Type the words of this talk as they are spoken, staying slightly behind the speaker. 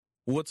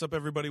What's up,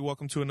 everybody?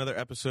 Welcome to another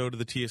episode of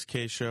the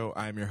TSK Show.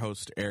 I am your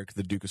host, Eric,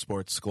 the Duke of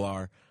Sports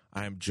Sklar.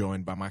 I am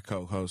joined by my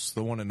co-host,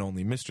 the one and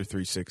only Mr.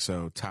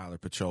 360, Tyler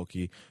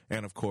Pacholke,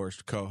 and, of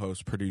course,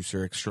 co-host,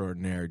 producer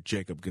extraordinaire,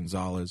 Jacob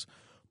Gonzalez.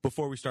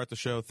 Before we start the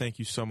show, thank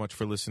you so much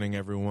for listening,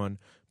 everyone.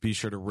 Be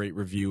sure to rate,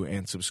 review,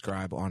 and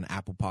subscribe on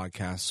Apple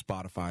Podcasts,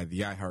 Spotify, the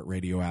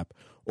iHeartRadio app,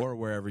 or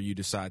wherever you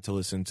decide to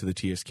listen to the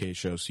TSK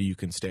Show so you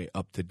can stay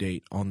up to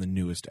date on the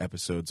newest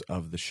episodes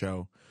of the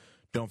show.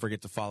 Don't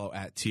forget to follow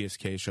at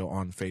TSK Show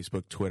on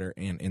Facebook, Twitter,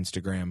 and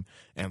Instagram,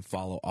 and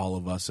follow all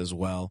of us as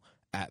well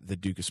at the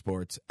Duke of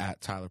Sports, at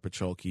Tyler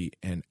Pacholke,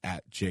 and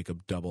at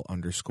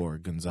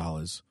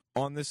Jacob_Gonzalez.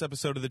 On this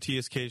episode of the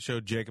TSK Show,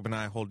 Jacob and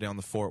I hold down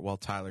the fort while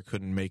Tyler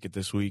couldn't make it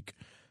this week.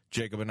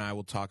 Jacob and I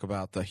will talk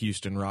about the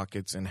Houston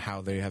Rockets and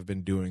how they have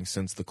been doing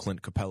since the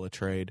Clint Capella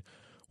trade.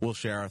 We'll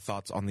share our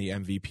thoughts on the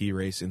MVP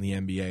race in the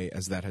NBA,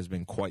 as that has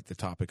been quite the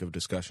topic of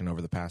discussion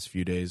over the past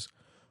few days.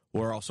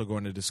 We're also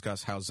going to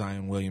discuss how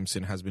Zion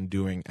Williamson has been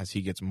doing as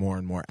he gets more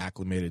and more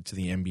acclimated to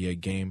the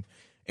NBA game.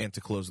 And to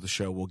close the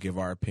show, we'll give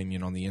our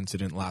opinion on the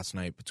incident last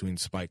night between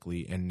Spike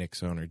Lee and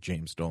Knicks owner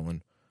James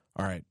Dolan.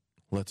 All right,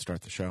 let's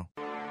start the show.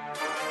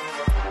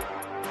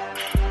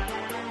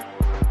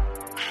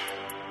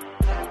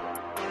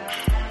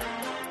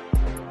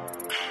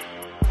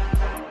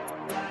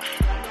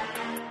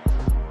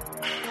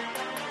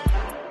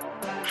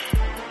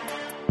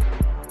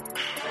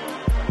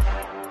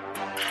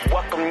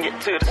 Welcome you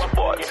to the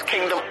sports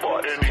kingdom.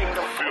 Welcome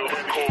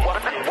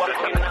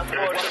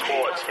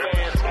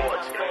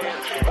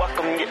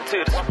you to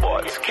the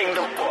sports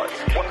kingdom.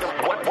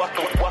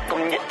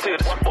 Welcome you to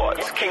the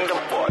sports kingdom.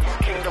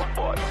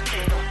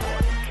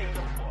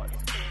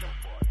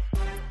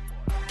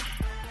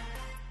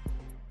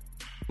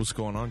 What's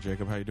going on,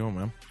 Jacob? How you doing,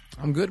 man?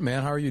 I'm good,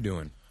 man. How are you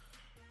doing?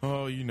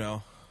 Oh, you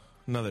know,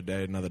 another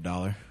day, another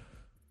dollar.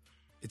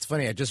 It's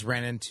funny. I just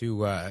ran into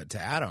to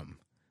Adam.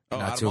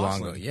 Not Adam too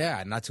long Oslin. ago.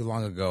 Yeah, not too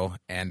long ago.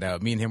 And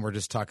me and him were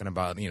just talking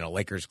about,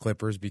 Lakers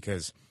Clippers,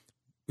 because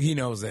he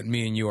knows that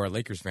me and you are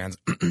Lakers fans.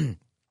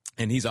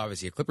 And he's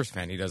obviously a Clippers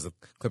fan. He does the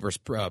Clippers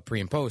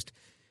pre and post.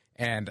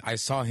 And I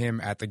saw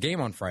him at the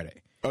game on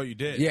Friday. Oh, you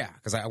did? Yeah,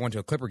 because I went to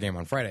a Clipper game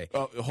on Friday.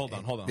 Oh, hold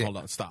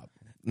on. Stop.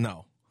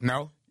 No.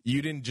 No?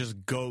 You didn't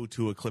just go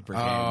to a Clipper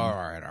game. All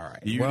right.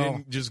 You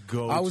didn't just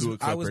go to a Clipper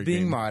game. I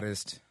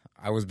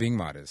was being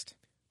modest.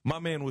 My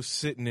man was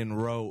sitting in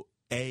row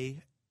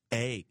A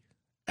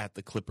at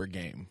the Clipper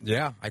game.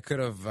 Yeah, I could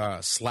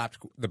have slapped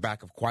the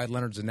back of Kawhi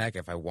Leonard's neck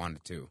if I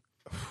wanted to.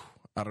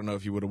 I don't know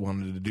if you would have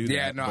wanted to do that.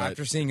 Yeah, no,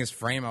 after seeing his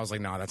frame, I was like,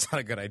 no, that's not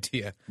a good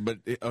idea. But,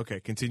 okay,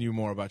 continue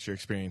more about your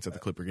experience at the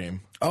Clipper game.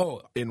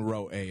 Oh. In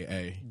row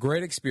AA.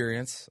 Great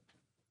experience.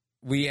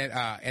 We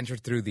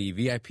entered through the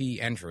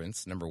VIP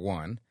entrance, number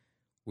one,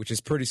 which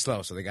is pretty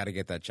slow, so they got to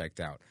get that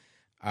checked out.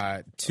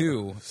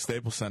 Two.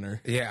 Staples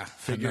Center. Yeah.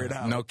 Figure it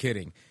out. No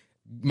kidding.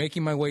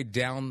 Making my way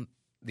down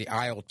the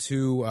aisle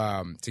to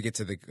get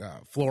to the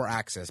floor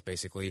access,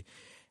 basically.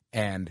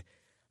 And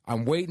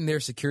I'm waiting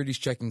there. Security's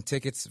checking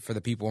tickets for the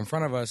people in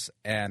front of us.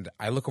 And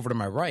I look over to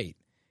my right,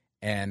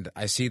 and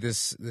I see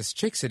this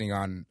chick sitting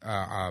on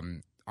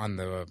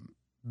the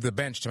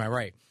bench to my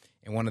right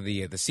in one of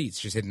the seats.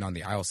 She's sitting on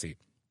the aisle seat.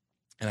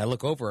 And I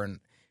look over, and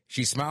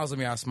she smiles at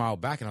me. I smile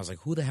back, and I was like,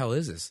 who the hell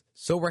is this?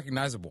 So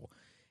recognizable.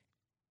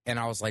 And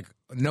I was like,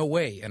 no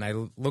way. And I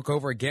look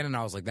over again, and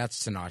I was like,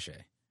 that's Tinashe.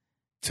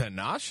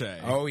 Tinashe?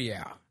 Oh,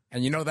 yeah.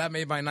 And that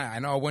made my night. I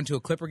know I went to a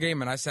Clipper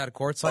game and I sat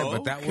courtside,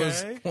 but that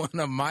was one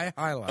of my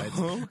highlights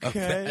of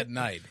that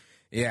night.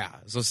 Yeah.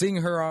 So seeing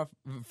her off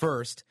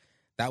first,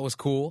 that was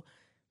cool.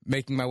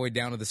 Making my way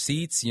down to the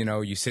seats,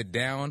 you sit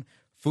down.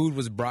 Food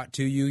was brought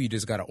to you. You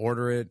just got to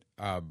order it.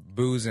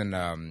 Booze and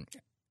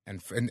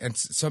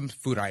some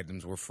food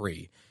items were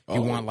free.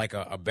 You want like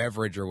a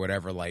beverage or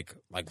whatever, like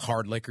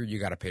hard liquor, you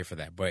got to pay for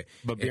that. But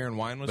beer and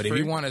wine was free? But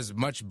if you want as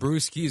much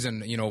brewskis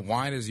and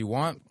wine as you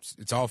want,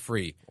 it's all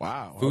free.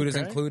 Wow. Food is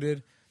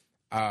included.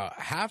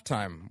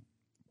 Halftime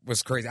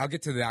was crazy. I'll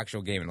get to the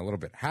actual game in a little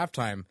bit.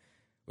 Halftime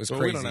was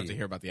crazy. We don't have to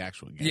hear about the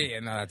actual game.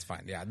 Yeah, no, that's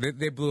fine. Yeah,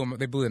 they blew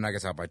the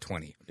Nuggets out by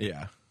 20.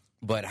 Yeah.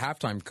 But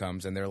halftime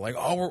comes, and they're like,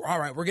 all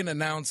right, we're going to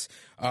announce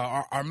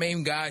our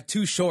main guy,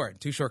 Too Short.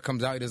 Too Short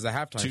comes out. He does the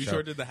halftime show. Too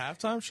Short did the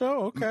halftime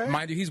show? Okay.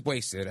 Mind you, he's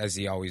wasted, as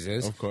he always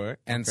is. Of course.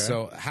 And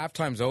so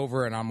halftime's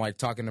over, and I'm like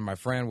talking to my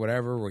friend,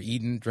 whatever. We're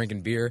eating,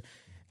 drinking beer.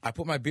 I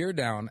put my beer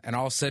down, and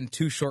all of a sudden,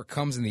 Too Short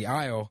comes in the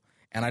aisle,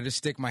 and I just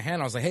stick my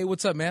hand. I was like, hey,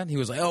 what's up, man? He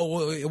was like,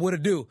 oh, what'd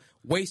it do?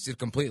 Wasted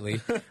completely.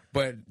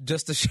 But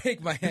just to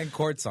shake my hand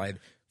courtside,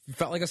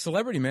 felt like a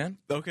celebrity, man.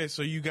 Okay,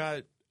 so you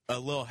got a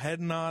little head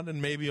nod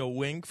and maybe a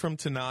wink from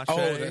Tinashe.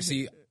 Oh,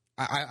 see,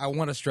 I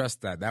want to stress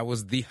that. That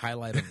was the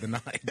highlight of the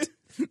night.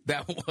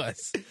 That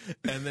was.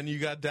 And then you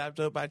got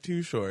dapped up by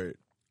Too Short.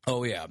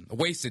 Oh, yeah.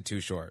 Wasted Too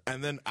Short.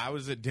 And then I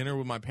was at dinner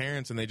with my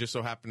parents, and they just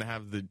so happened to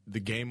have the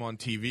game on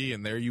TV,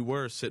 and there you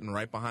were sitting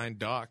right behind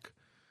Doc.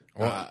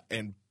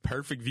 And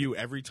perfect view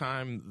every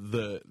time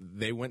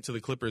they went to the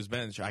Clippers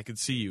bench. I could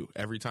see you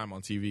every time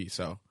on TV.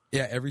 So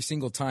Yeah, every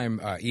single time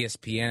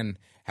ESPN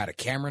had a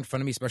camera in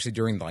front of me, especially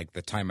during like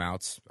the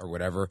timeouts or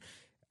whatever,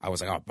 I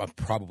was like, oh, I'm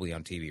probably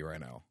on TV right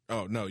now.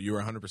 Oh, no, you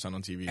were 100%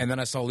 on TV. And then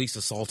I saw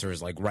Lisa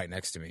Salters like right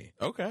next to me.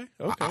 Okay.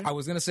 I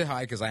was going to say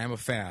hi because I am a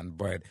fan,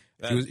 but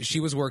she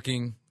was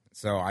working,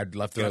 so I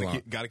left her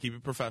alone. Got to keep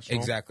it professional.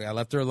 Exactly. I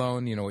left her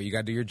alone. You know, you got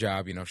to do your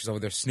job. You know, she's over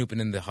there snooping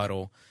in the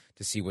huddle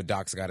to see what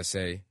Doc's got to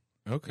say.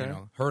 Okay. You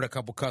know, heard a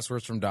couple cuss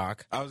words from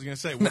Doc. I was going to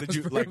say, what did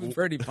you like?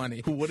 Pretty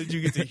funny. What did you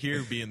get to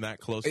hear being that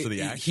close to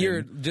the action?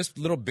 Here, just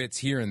little bits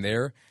here and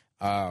there.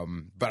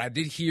 But I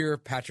did hear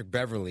Patrick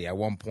Beverly at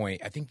one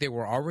point. I think they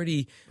were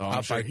already. Oh,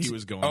 I'm sure he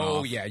was going Oh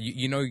off. yeah,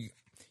 you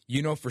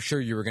know for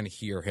sure you were going to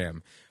hear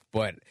him.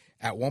 But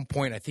at one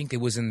point, I think it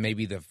was in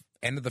maybe the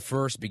end of the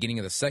first, beginning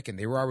of the second.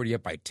 They were already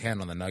up by 10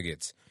 on the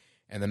Nuggets,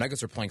 and the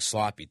Nuggets were playing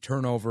sloppy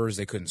turnovers.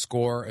 They couldn't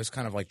score. It was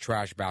kind of like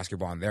trash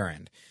basketball on their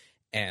end.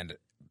 And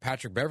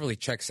Patrick Beverly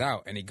checks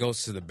out and he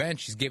goes to the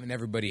bench. He's giving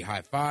everybody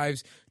high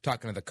fives,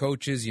 talking to the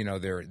coaches. You know,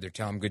 they're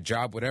telling him good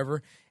job,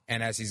 whatever.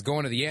 And as he's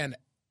going to the end,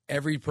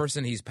 every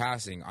person he's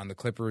passing on the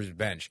Clippers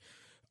bench,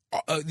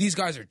 these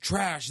guys are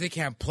trash. They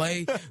can't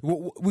play.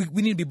 we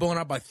need to be blowing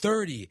up by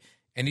 30.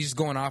 And he's just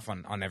going off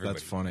on everybody.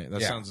 That's funny.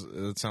 That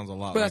sounds a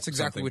lot. But like that's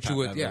exactly what Pat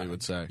you Beverly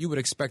would say. You would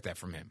expect that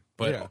from him.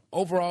 But Yeah.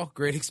 overall,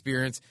 great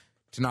experience.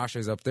 Tinashe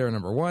is up there,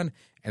 number 1,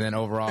 and then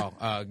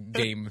overall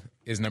game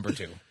is number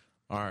 2.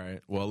 All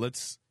right. Well,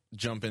 let's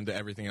jump into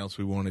everything else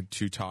we wanted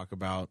to talk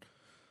about.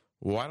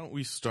 Why don't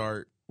we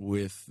start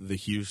with the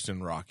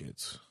Houston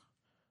Rockets?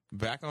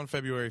 Back on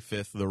February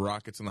 5th, the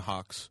Rockets and the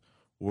Hawks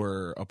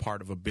were a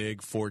part of a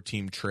big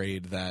 4-team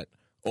trade that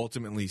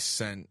ultimately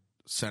sent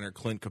center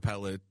Clint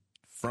Capella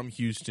from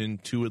Houston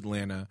to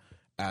Atlanta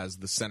as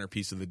the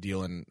centerpiece of the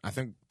deal. And I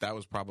think that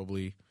was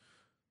probably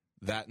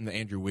that and the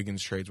Andrew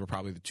Wiggins trades were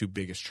probably the two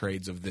biggest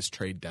trades of this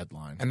trade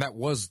deadline. And that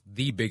was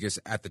the biggest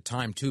at the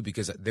time, too,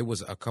 because there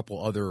was a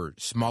couple other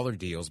smaller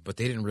deals, but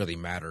they didn't really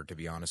matter, to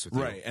be honest with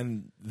you. Right,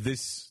 and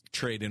this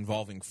trade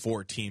involving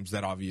 4 teams,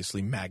 that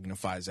obviously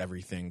magnifies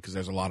everything because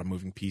there's a lot of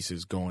moving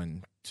pieces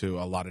going to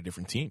a lot of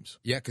different teams.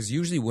 Yeah, because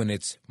usually when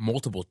it's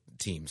multiple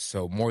teams,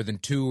 so more than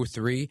 2 or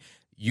 3,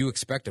 you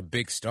expect a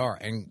big star.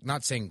 And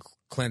not saying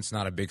Clint's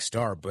not a big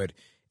star, but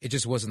it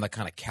just wasn't the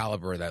kind of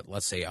caliber that,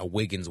 let's say, a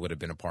Wiggins would have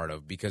been a part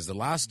of. Because the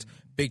last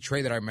big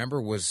trade that I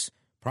remember was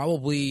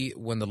probably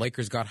when the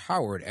Lakers got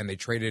Howard and they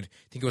traded,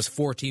 I think it was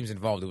 4 teams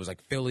involved. It was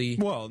like Philly.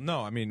 Well,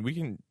 no, I mean, we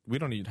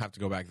don't even have to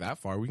go back that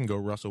far. We can go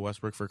Russell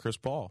Westbrook for Chris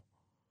Paul.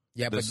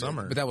 Yeah, this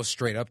summer. But that was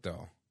straight up,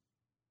 though.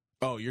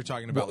 Oh, you're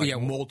talking about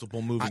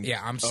multiple moving.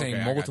 Yeah, I'm saying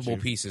Okay, multiple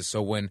pieces.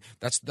 So when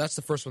that's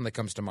the first one that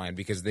comes to mind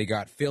because they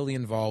got Philly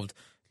involved,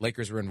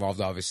 Lakers were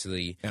involved,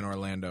 obviously, And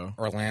Orlando.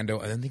 and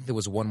I think there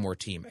was one more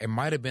team. It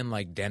might have been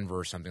like Denver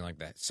or something like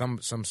that. Some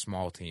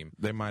small team.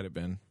 They might have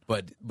been.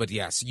 But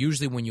yes,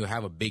 usually when you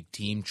have a big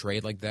team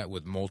trade like that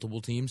with multiple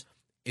teams,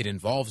 it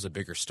involves a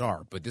bigger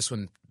star. But this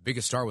one,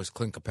 biggest star was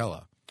Clint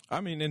Capella. I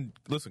mean, and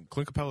listen,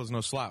 Clint Capella is no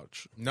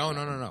slouch.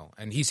 No.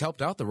 And he's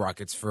helped out the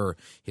Rockets for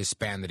his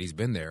span that he's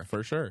been there.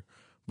 For sure.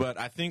 But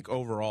I think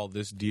overall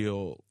this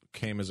deal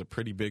came as a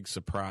pretty big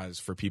surprise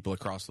for people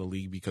across the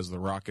league because the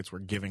Rockets were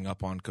giving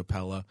up on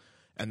Capella,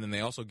 and then they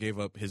also gave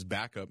up his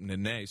backup,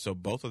 Nene, so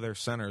both of their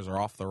centers are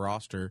off the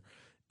roster,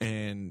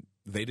 and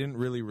they didn't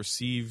really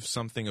receive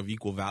something of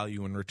equal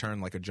value in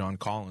return like a John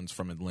Collins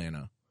from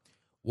Atlanta.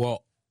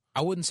 Well,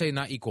 I wouldn't say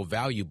not equal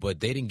value, but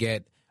they didn't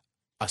get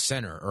a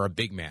center or a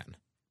big man.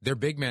 Their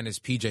big man is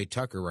P.J.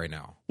 Tucker right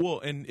now.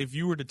 Well, and if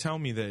you were to tell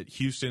me that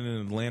Houston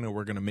and Atlanta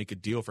were going to make a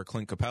deal for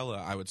Clint Capella,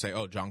 I would say,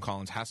 oh, John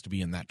Collins has to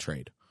be in that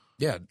trade.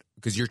 Yeah,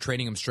 because you're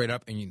trading him straight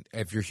up, and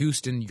if you're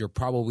Houston, you're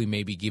probably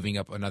maybe giving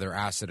up another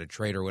asset, a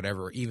trade or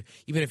whatever. Even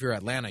if you're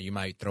Atlanta, you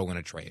might throw in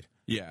a trade,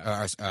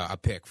 a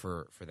pick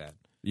for that.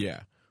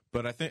 Yeah,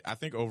 but I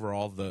think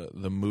overall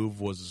the move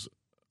was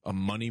a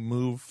money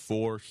move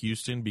for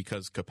Houston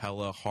because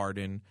Capella,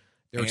 Harden,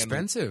 they're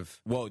expensive.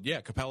 Well,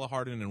 yeah, Capella,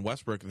 Harden, and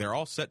Westbrook, they're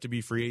all set to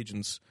be free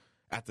agents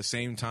at the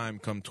same time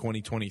come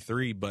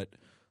 2023, but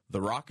the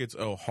Rockets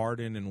owe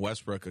Harden and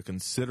Westbrook a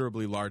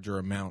considerably larger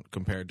amount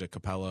compared to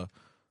Capella.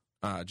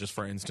 Just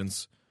for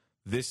instance,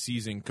 this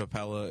season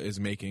Capella is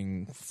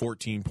making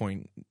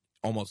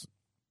almost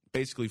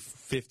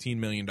 $15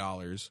 million,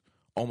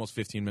 almost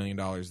 $15 million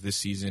this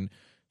season,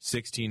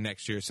 16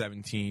 next year,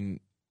 17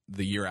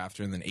 the year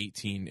after, and then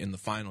 18 in the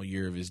final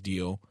year of his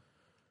deal.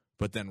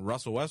 But then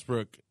Russell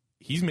Westbrook,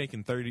 he's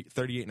making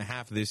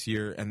 38.5 this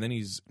year, and then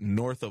he's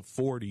north of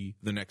 40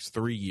 the next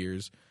 3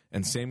 years,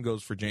 and same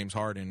goes for James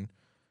Harden.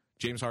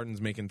 James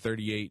Harden's making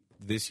 38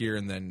 this year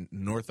and then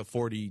north of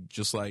 40,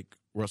 just like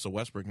Russell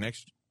Westbrook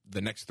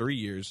the next 3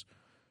 years.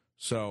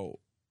 So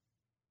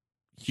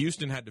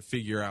Houston had to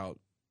figure out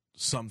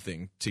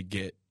something to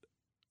get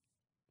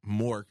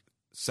more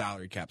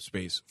salary cap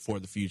space for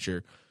the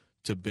future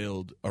to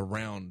build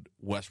around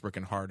Westbrook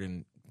and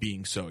Harden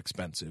being so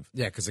expensive.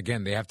 Yeah, because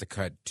again, they have to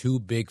cut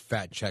 2 big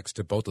fat checks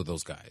to both of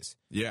those guys.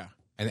 Yeah.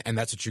 And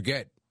that's what you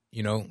get.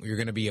 You know, you're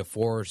going to be a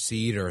 4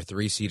 seed or a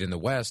 3 seed in the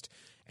West,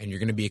 and you're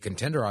going to be a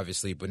contender,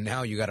 obviously, but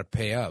now you got to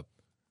pay up.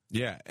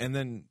 Yeah, and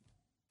then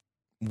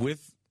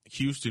with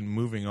Houston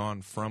moving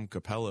on from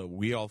Capella,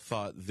 we all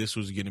thought this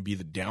was going to be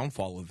the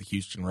downfall of the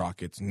Houston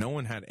Rockets. No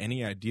one had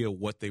any idea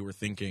what they were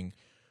thinking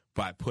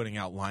by putting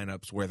out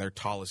lineups where their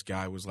tallest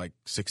guy was like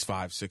 6'5",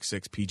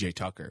 6'6", PJ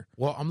Tucker.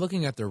 Well, I'm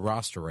looking at their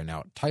roster right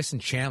now. Tyson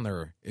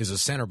Chandler is a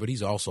center, but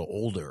he's also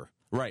older.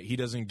 Right. He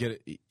doesn't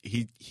get it.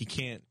 He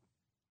can't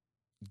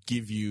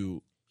give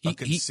you a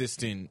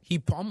consistent. He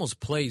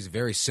almost plays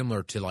very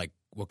similar to like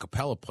what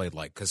Capella played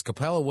like, because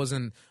Capella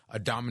wasn't a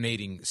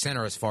dominating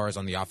center as far as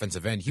on the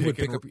offensive end. He would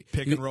pick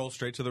and roll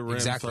straight to the rim,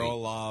 exactly, throw a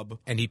lob,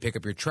 and he'd pick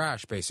up your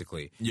trash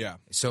basically. Yeah.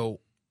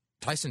 So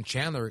Tyson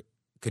Chandler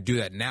could do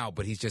that now,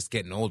 but he's just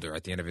getting older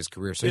at the end of his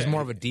career. So he's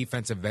more of a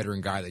defensive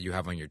veteran guy that you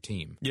have on your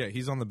team. Yeah,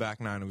 he's on the back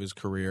nine of his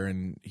career,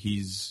 and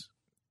he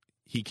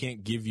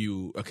can't give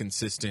you a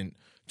consistent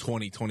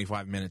 20,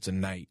 25 minutes a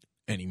night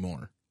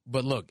anymore.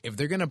 But look, if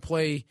they're going to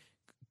play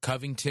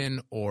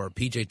Covington or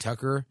PJ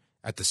Tucker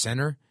at the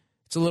center,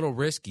 it's a little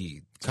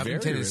risky.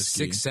 Covington is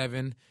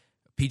 6'7",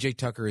 PJ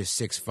Tucker is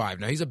 6'5".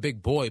 Now, he's a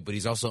big boy, but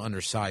he's also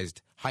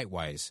undersized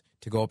height-wise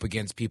to go up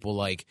against people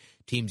like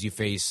teams you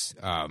face,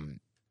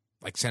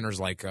 like centers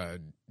like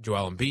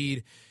Joel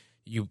Embiid.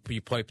 You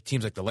play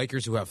teams like the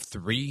Lakers who have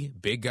three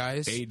big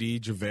guys. AD,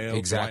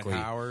 JaVale, Dwight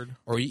Howard.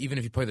 Or even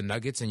if you play the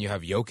Nuggets and you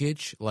have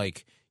Jokic,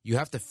 like you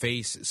have to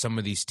face some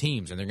of these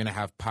teams, and they're going to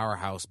have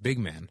powerhouse big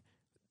men.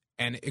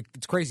 And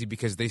it's crazy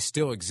because they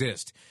still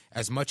exist.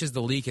 As much as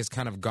the league has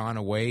kind of gone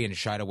away and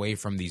shied away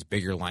from these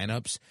bigger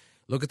lineups,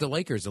 look at the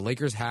Lakers. The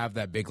Lakers have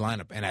that big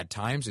lineup, and at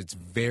times it's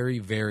very,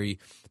 very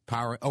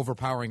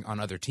overpowering on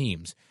other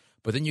teams.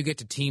 But then you get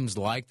to teams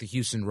like the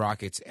Houston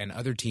Rockets and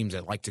other teams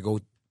that like to go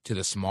to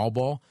the small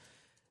ball.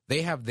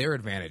 They have their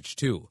advantage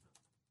too.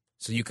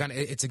 So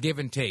it's a give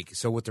and take.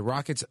 So with the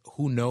Rockets,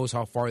 who knows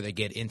how far they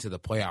get into the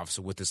playoffs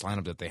with this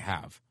lineup that they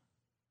have?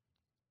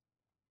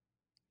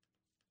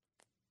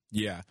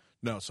 Yeah.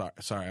 No, sorry.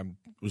 I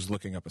was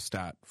looking up a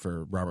stat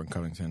for Robert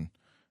Covington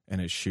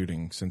and his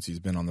shooting since he's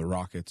been on the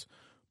Rockets.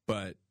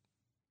 But,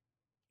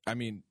 I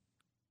mean,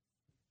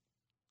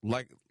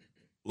 like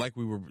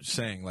we were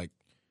saying, like,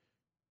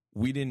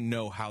 we didn't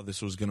know how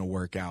this was going to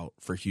work out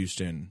for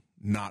Houston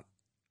not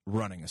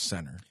running a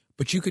center.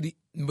 But you could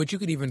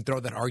even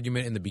throw that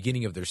argument in the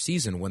beginning of their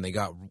season when they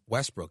got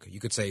Westbrook. You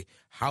could say,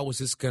 how is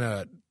this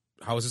gonna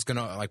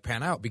like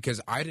pan out?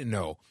 Because I didn't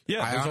know.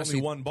 Yeah, there's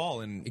only one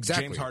ball, and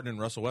exactly. James Harden and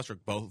Russell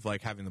Westbrook both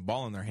like having the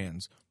ball in their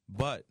hands.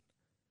 But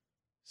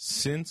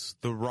since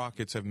the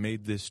Rockets have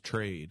made this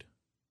trade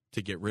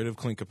to get rid of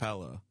Clint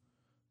Capella,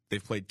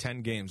 they've played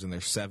 10 games and they're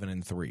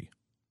 7-3.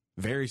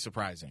 Very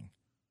surprising.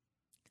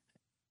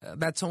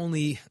 That's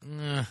only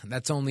a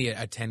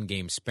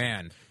 10-game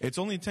span. It's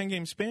only a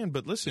 10-game span,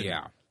 but listen,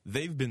 yeah,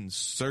 they've been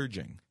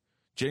surging.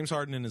 James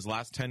Harden in his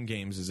last 10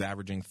 games is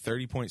averaging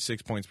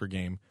 30.6 points per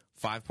game,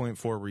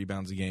 5.4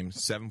 rebounds a game,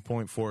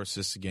 7.4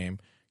 assists a game.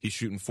 He's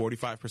shooting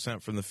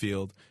 45% from the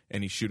field,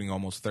 and he's shooting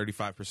almost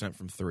 35%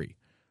 from three.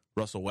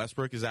 Russell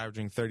Westbrook is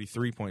averaging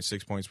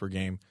 33.6 points per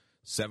game,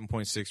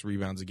 7.6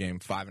 rebounds a game,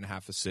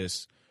 5.5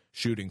 assists,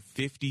 shooting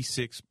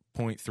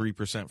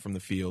 56.3% from the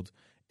field,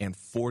 and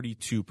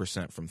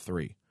 42% from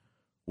three.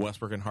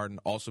 Westbrook and Harden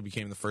also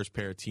became the first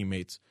pair of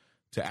teammates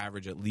to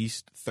average at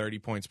least 30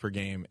 points per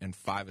game and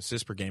 5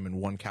 assists per game in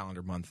one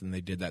calendar month, and they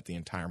did that the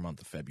entire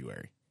month of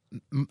February.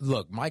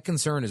 Look, my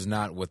concern is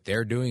not what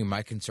they're doing.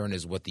 My concern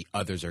is what the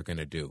others are going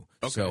to do.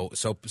 Okay.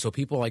 So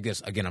people like this,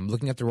 again, I'm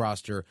looking at the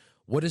roster.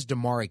 What is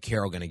DeMarre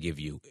Carroll going to give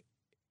you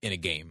in a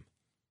game?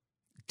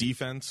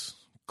 Defense,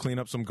 clean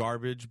up some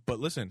garbage, but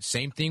listen.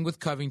 Same thing with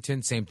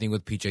Covington, same thing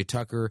with PJ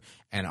Tucker,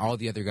 and all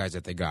the other guys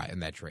that they got in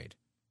that trade.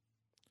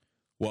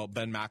 Well,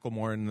 Ben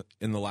McLemore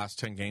in the last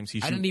 10 games,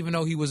 I didn't even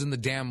know he was in the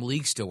damn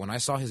league still. When I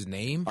saw his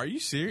name. Are you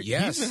serious?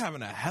 Yes. He's been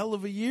having a hell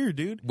of a year,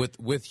 dude.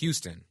 With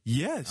Houston?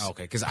 Yes.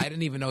 Okay, because I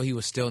didn't even know he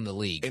was still in the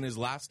league. In his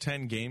last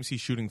 10 games,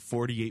 he's shooting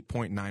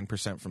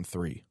 48.9% from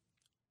three.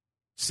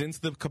 Since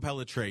the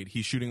Capella trade,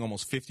 he's shooting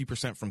almost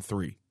 50% from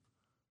three.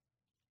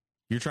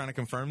 You're trying to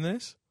confirm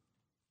this?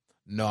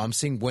 No, I'm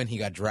seeing when he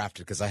got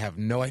drafted because I have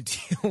no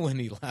idea when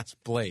he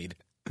last played.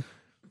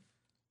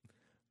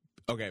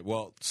 Okay,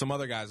 well, some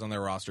other guys on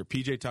their roster.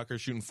 PJ Tucker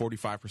shooting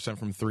 45%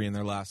 from three in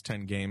their last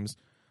 10 games.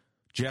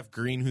 Jeff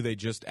Green, who they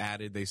just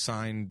added, they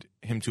signed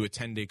him to a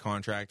 10-day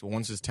contract.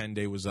 Once his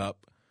 10-day was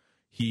up,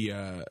 he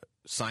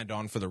signed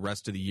on for the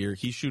rest of the year.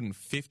 He's shooting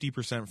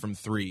 50% from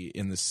three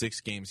in the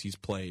 6 games he's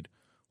played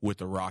with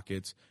the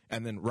Rockets.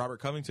 And then Robert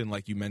Covington,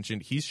 like you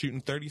mentioned, he's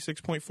shooting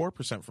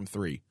 36.4% from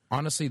three.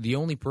 Honestly, the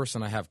only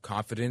person I have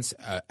confidence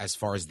as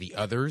far as the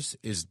others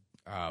is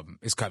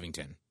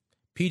Covington.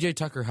 PJ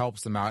Tucker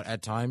helps them out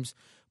at times,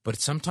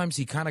 but sometimes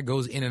he kind of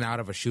goes in and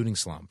out of a shooting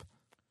slump.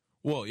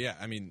 Well, yeah,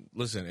 I mean,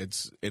 listen,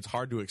 it's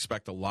hard to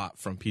expect a lot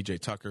from PJ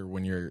Tucker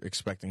when you're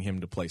expecting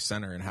him to play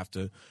center and have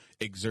to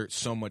exert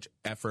so much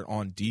effort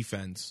on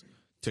defense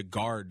to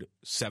guard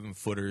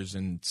 7-footers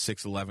and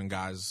 6'11"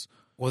 guys.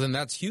 Well, then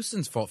that's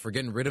Houston's fault for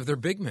getting rid of their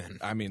big men.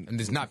 I mean, and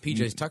it's not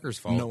PJ Tucker's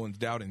fault. No one's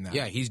doubting that.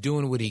 Yeah, he's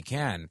doing what he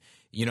can.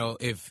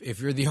 if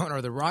you're the owner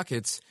of the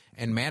Rockets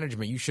and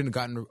management, you shouldn't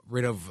have gotten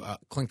rid of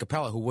Clint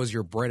Capella, who was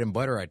your bread and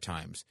butter at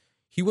times.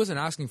 He wasn't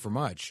asking for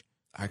much.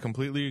 I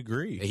completely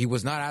agree. He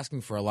was not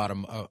asking for a lot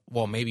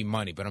of, maybe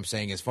money, but I'm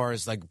saying as far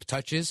as like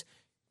touches,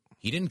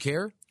 he didn't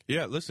care.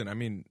 Yeah, listen, I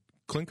mean,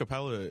 Clint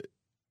Capella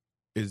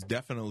is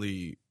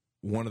definitely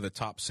one of the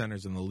top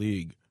centers in the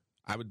league.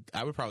 I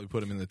would probably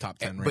put him in the top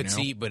 10 right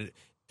now. But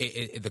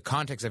the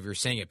context of you're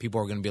saying it, people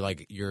are going to be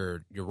like,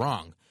 you're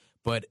wrong.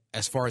 But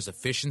as far as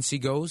efficiency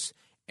goes,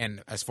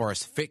 and as far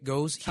as fit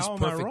goes, he's How am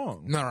perfect. I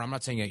wrong? No, I'm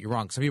not saying that you're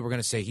wrong. Some people are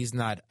going to say he's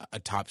not a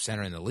top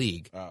center in the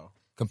league. Oh.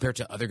 Compared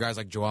to other guys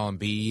like Joel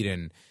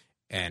Embiid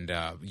and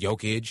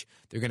Jokic,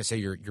 they're going to say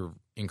you're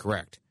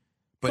incorrect.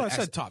 But Well, I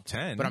said top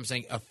 10. But I'm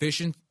saying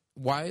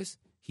efficient-wise,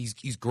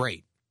 he's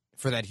great.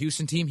 For that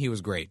Houston team, he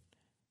was great.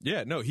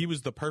 Yeah, no, he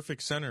was the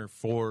perfect center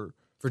for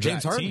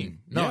James that Harden. team.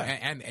 No,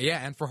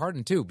 Yeah. and for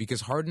Harden too,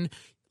 because Harden,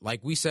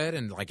 like we said,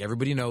 and like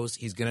everybody knows,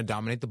 he's going to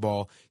dominate the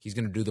ball. He's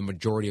going to do the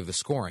majority of the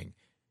scoring.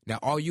 Now,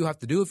 all you have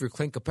to do if you're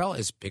Clint Capella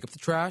is pick up the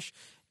trash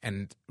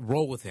and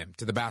roll with him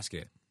to the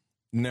basket.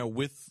 Now,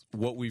 with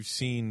what we've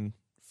seen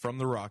from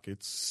the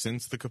Rockets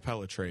since the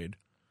Capella trade,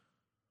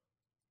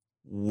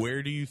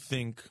 where do you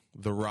think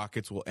the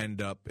Rockets will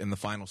end up in the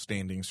final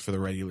standings for the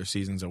regular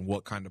seasons, and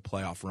what kind of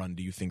playoff run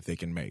do you think they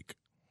can make?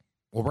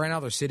 Well, right now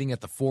they're sitting at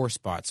the 4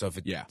 spot. So if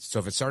it Yeah.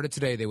 started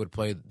today, they would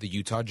play the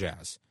Utah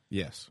Jazz,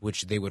 Yes.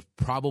 which they would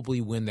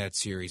probably win that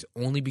series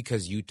only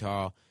because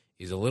Utah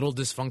is a little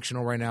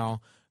dysfunctional right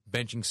now,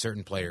 benching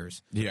certain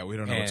players. Yeah, we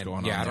don't know what's going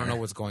on. Yeah, I don't there. know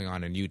what's going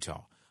on in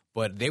Utah.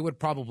 But they would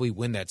probably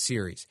win that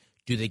series.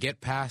 Do they get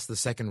past the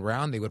second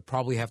round? They would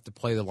probably have to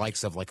play the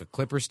likes of like a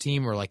Clippers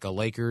team or like a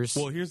Lakers.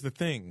 Well, here's the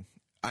thing.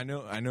 I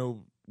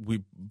know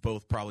we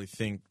both probably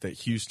think that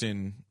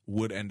Houston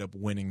would end up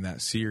winning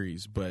that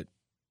series, but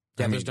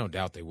yeah, I there's mean, no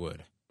doubt they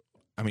would.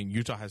 I mean,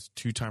 Utah has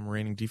 2-time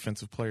reigning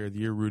defensive player of the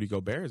year, Rudy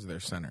Gobert, as their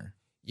center.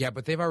 Yeah,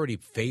 but they've already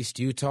faced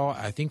Utah.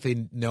 I think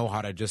they know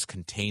how to just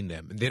contain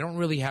them. They don't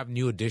really have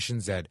new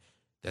additions that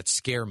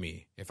scare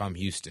me if I'm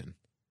Houston.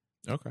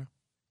 Okay.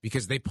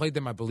 Because they played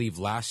them, I believe,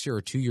 last year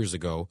or 2 years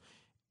ago.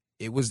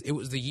 It was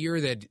the year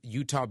that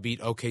Utah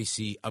beat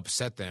OKC,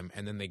 upset them,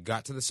 and then they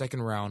got to the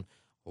second round,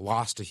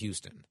 lost to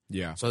Houston.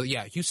 Yeah. So,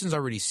 yeah, Houston's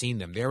already seen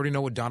them. They already know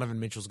what Donovan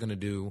Mitchell's going to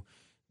do.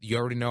 You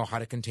already know how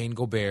to contain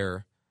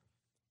Gobert.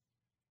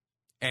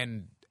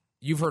 And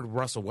you've heard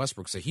Russell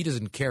Westbrook say he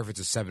doesn't care if it's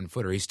a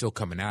 7-footer. He's still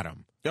coming at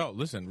him. Yo,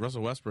 listen,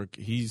 Russell Westbrook,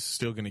 he's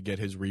still going to get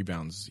his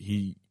rebounds.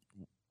 He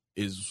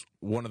is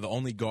one of the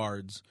only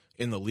guards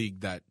in the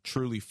league that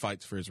truly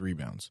fights for his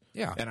rebounds.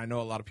 Yeah. And I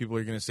know a lot of people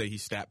are going to say he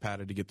stat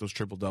padded to get those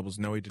triple doubles.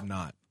 No, he did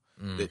not.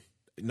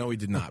 No, he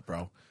did not,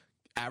 bro.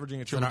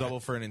 Averaging a triple double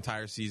for an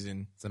entire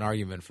season. It's an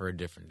argument for a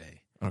different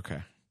day.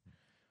 Okay.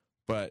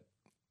 But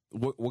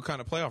what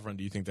kind of playoff run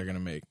do you think they're going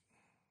to make?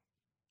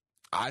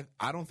 I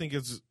don't think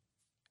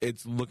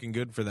it's looking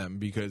good for them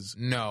because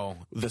No.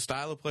 the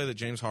style of play that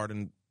James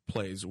Harden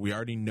plays, we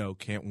already know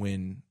can't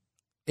win.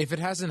 If it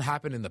hasn't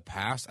happened in the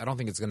past, I don't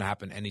think it's going to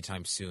happen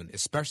anytime soon,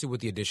 especially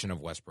with the addition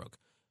of Westbrook.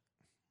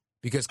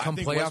 Because come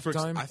playoff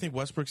time... I think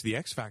Westbrook's the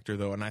X factor,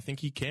 though, and I think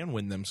he can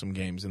win them some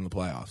games in the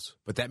playoffs.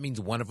 But that means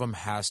one of them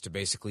has to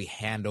basically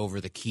hand over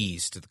the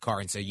keys to the car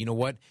and say, you know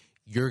what?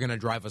 You're going to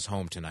drive us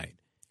home tonight.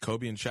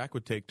 Kobe and Shaq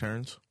would take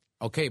turns.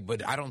 Okay,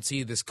 but I don't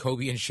see this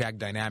Kobe and Shaq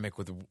dynamic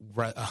with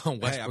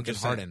Westbrook and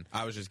Harden.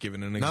 I was just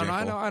giving an No,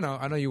 example.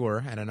 I know you were,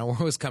 and I know where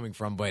it was coming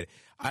from, but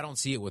I don't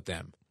see it with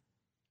them.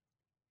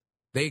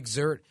 They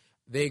exert.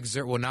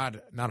 Well,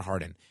 not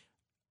Harden.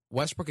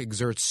 Westbrook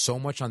exerts so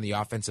much on the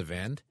offensive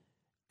end,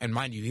 and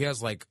mind you, he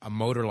has like a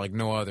motor like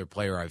no other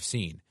player I've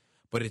seen.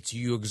 But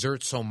you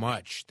exert so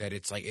much that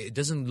it's like it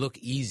doesn't look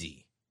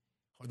easy.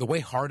 The way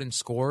Harden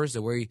scores,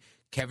 the way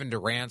Kevin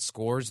Durant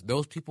scores,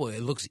 those people,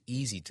 it looks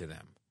easy to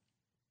them.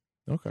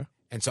 Okay.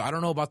 And so I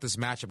don't know about this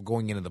matchup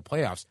going into the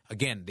playoffs.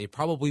 Again, they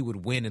probably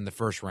would win in the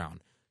first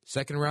round.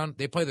 Second round,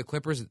 they play the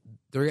Clippers.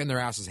 They're getting their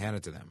asses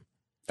handed to them.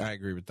 I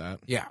agree with that.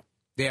 Yeah.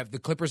 The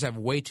Clippers have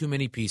way too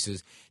many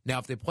pieces. Now,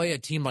 if they play a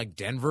team like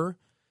Denver,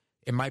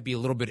 it might be a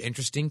little bit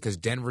interesting because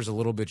Denver's a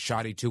little bit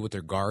shoddy too with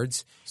their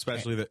guards.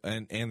 Especially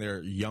and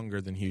they're younger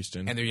than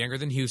Houston. And they're younger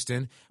than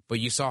Houston. But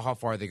you saw how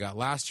far they got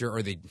last year,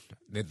 or the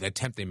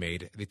attempt they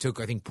made. They took,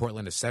 I think,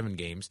 Portland to 7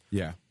 games.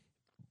 Yeah.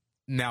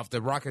 Now, if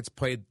the Rockets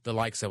played the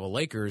likes of a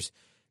Lakers,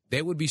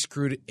 they would be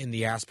screwed in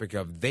the aspect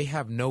of they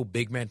have no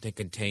big men to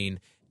contain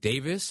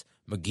Davis,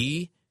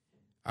 McGee,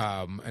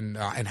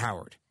 and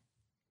Howard.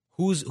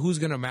 Who's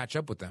going to match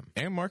up with them?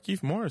 And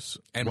Markieff Morris.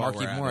 And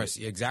Markieff Morris,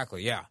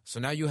 exactly, yeah. So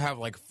now you have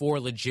like 4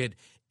 legit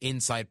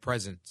inside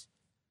presence.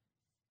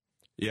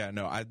 Yeah,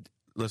 no, I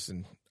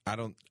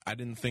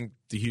didn't think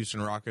the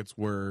Houston Rockets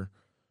were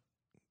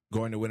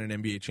going to win an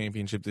NBA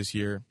championship this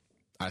year.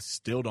 I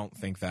still don't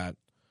think that.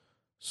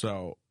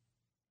 So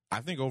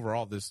I think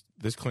overall this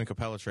Clint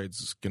Capella trade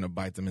is going to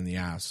bite them in the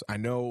ass. I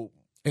know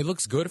it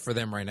looks good for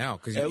them right now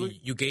because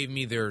you gave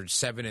me their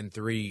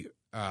 7-3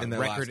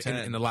 record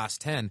in the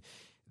last 10.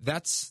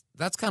 That's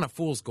kind of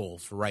fool's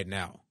gold for right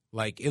now.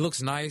 Like, it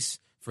looks nice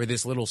for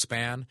this little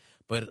span,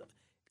 but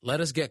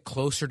let us get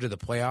closer to the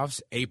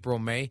playoffs, April,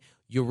 May.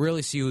 You'll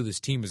really see who this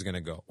team is going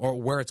to go,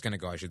 or where it's going to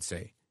go, I should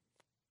say.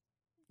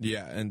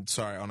 Yeah, and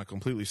sorry, on a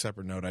completely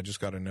separate note, I just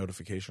got a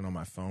notification on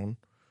my phone.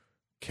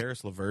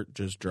 Karis LeVert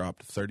just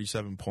dropped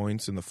 37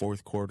 points in the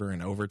fourth quarter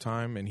in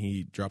overtime, and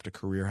he dropped a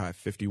career-high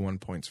 51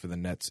 points for the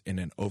Nets in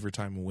an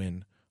overtime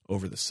win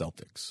over the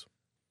Celtics.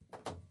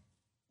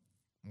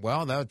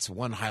 Well, that's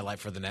one highlight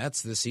for the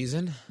Nets this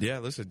season. Yeah,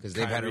 listen. Because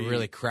they've had a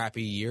really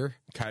crappy year.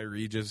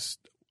 Kyrie just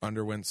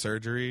underwent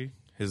surgery.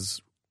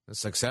 His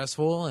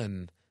successful,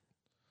 and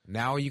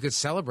now you could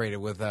celebrate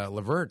it with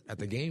LeVert at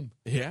the game.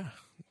 Yeah.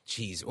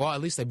 Jeez. Well,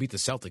 at least they beat the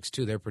Celtics,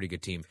 too. They're a pretty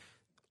good team.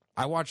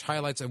 I watched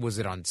highlights. Was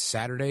it on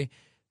Saturday?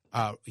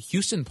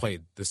 Houston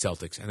played the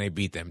Celtics, and they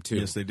beat them, too.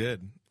 Yes, they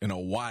did, in a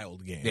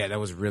wild game. Yeah, that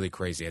was really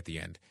crazy at the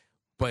end.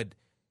 But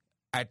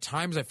at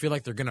times, I feel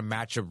like they're going to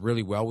match up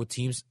really well with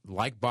teams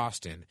like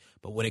Boston.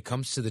 But when it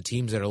comes to the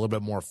teams that are a little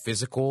bit more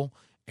physical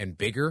and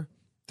bigger,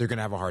 they're going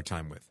to have a hard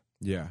time with.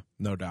 Yeah,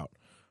 no doubt.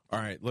 All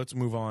right, let's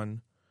move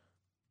on.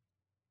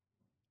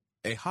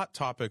 A hot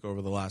topic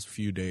over the last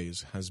few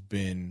days has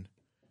been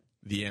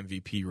the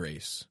MVP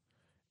race.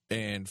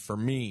 And for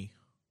me,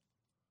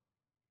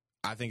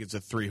 I think it's a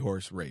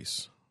 3-horse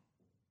race.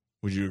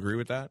 Would you agree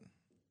with that?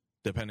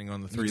 Depending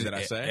on the three that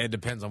I say? It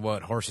depends on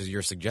what horses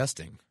you're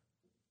suggesting.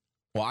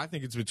 Well, I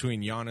think it's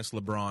between Giannis,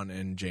 LeBron,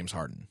 and James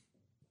Harden.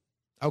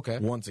 Okay.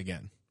 Once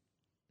again.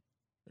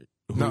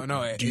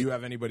 No. Do you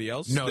have anybody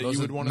else that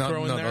you would want to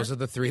throw in there? No, those are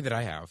the three that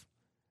I have.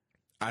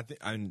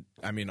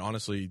 I mean,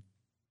 honestly,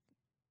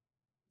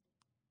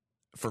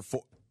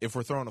 if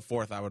we're throwing a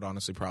fourth, I would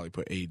honestly probably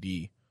put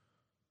AD.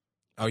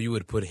 Oh, you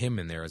would put him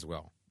in there as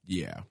well.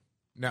 Yeah.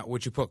 Now,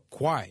 would you put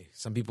Kawhi?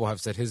 Some people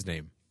have said his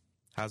name.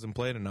 Hasn't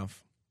played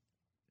enough.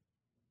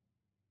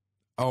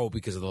 Oh,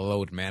 because of the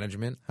load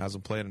management?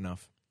 Hasn't played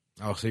enough.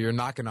 Oh, so you're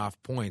knocking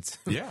off points.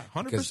 Yeah,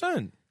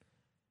 100%.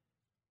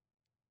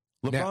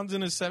 LeBron's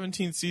in his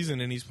 17th season,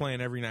 and he's playing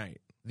every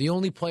night. The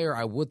only player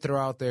I would throw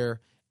out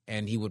there,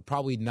 and he would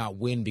probably not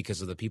win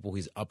because of the people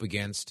he's up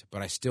against,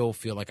 but I still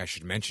feel like I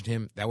should mention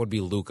him, that would be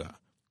Luka.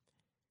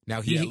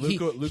 Now,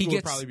 Luka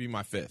would probably be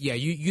my fifth. Yeah,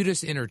 you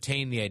just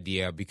entertain the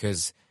idea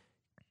because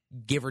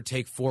give or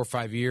take 4 or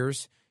 5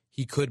 years,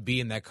 he could be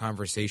in that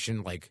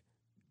conversation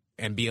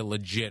and be a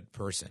legit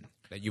person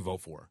that you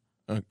vote for.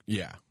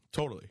 Yeah,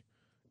 totally.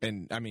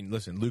 And, I mean,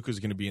 listen, Luka's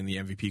going to be in the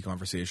MVP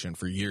conversation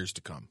for years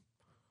to come.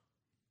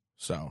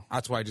 So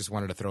that's why I just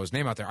wanted to throw his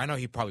name out there. I know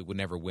he probably would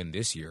never win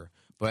this year,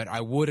 but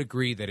I would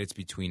agree that it's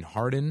between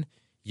Harden,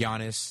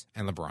 Giannis,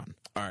 and LeBron.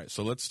 All right,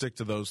 so let's stick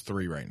to those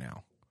three right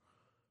now.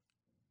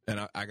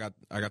 And I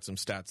got some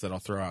stats that I'll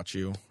throw at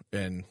you,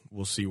 and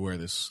we'll see where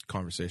this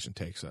conversation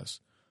takes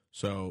us.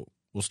 So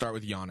we'll start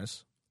with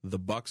Giannis. The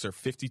Bucks are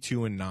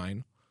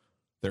 52-9.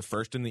 They're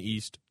first in the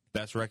East,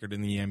 best record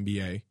in the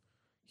NBA.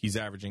 He's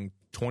averaging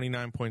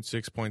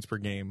 29.6 points per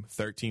game,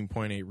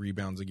 13.8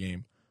 rebounds a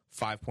game,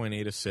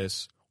 5.8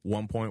 assists,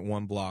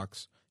 1.1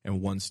 blocks,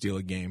 and 1 steal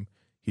a game.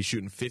 He's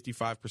shooting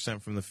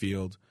 55% from the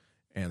field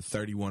and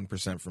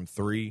 31% from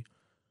three.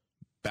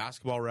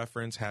 Basketball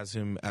Reference has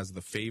him as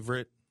the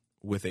favorite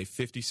with a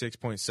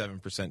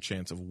 56.7%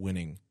 chance of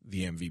winning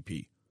the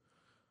MVP.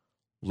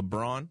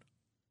 LeBron,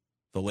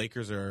 the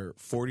Lakers are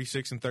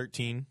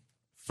 46-13,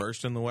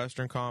 first in the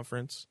Western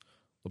Conference.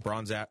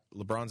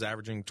 LeBron's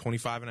averaging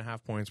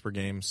 25.5 points per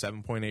game,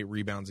 7.8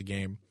 rebounds a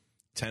game,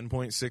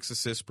 10.6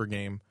 assists per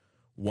game,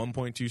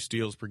 1.2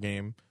 steals per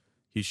game.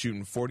 He's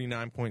shooting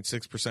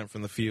 49.6%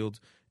 from the field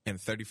and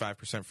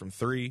 35% from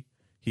three.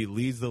 He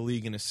leads the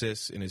league in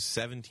assists in his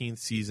 17th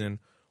season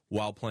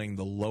while playing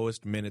the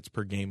lowest minutes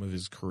per game of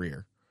his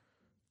career.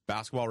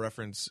 Basketball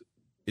Reference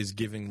is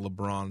giving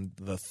LeBron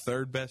the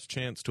third best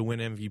chance to win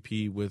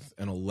MVP with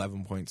an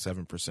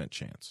 11.7%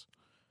 chance.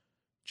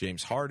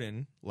 James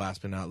Harden,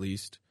 last but not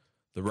least,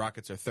 the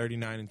Rockets are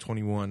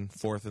 39-21,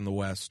 fourth in the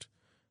West,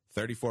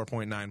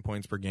 34.9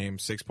 points per game,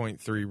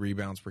 6.3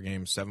 rebounds per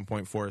game,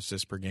 7.4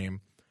 assists per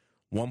game,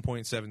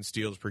 1.7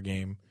 steals per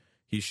game.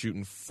 He's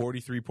shooting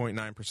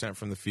 43.9%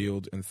 from the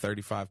field and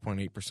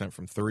 35.8%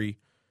 from three,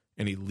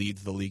 and he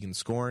leads the league in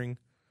scoring.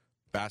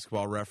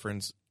 Basketball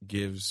Reference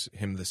gives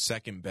him the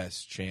second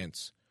best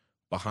chance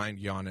behind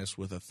Giannis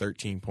with a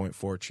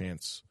 13.4%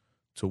 chance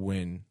to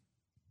win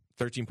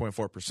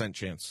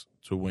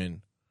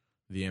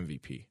the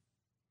MVP.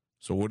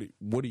 So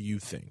what do you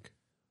think?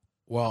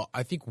 Well,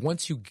 I think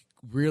once you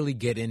really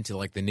get into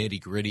the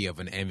nitty-gritty of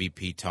an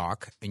MVP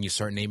talk and you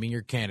start naming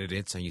your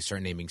candidates and you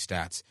start naming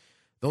stats,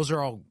 those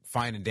are all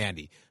fine and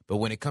dandy. But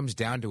when it comes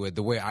down to it,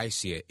 the way I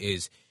see it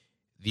is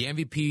the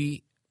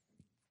MVP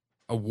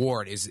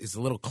award is a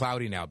little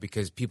cloudy now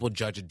because people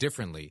judge it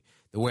differently.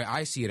 The way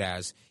I see it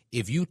as,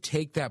 if you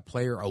take that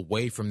player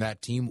away from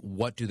that team,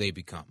 what do they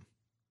become?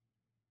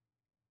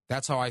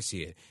 That's how I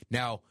see it.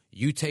 Now,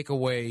 you take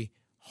away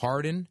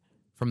Harden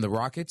from the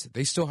Rockets,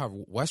 they still have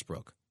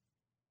Westbrook.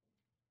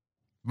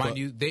 Mind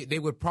you, they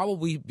would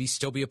probably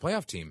still be a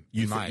playoff team.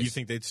 You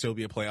think they'd still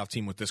be a playoff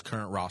team with this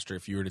current roster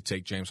if you were to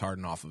take James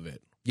Harden off of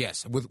it?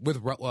 Yes, with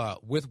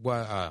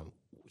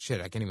shit,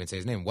 I can't even say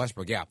his name.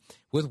 Westbrook, yeah.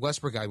 With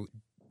Westbrook,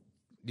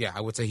 Yeah,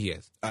 I would say he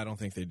is. I don't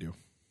think they do.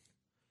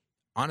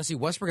 Honestly,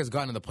 Westbrook has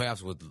gotten to the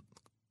playoffs with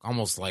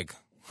almost like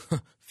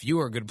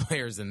fewer good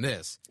players than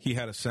this. He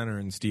had a center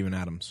in Steven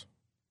Adams.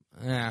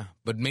 Yeah,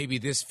 but maybe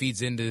this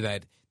feeds into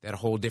that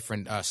whole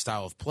different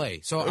style of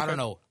play. So I don't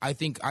know. I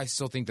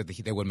still think that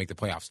they would make the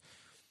playoffs,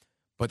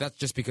 but that's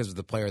just because of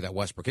the player that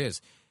Westbrook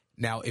is.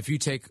 Now, if you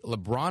take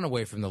LeBron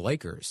away from the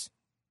Lakers,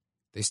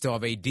 they still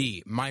have AD.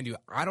 Mind you,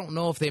 I don't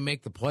know if they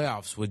make the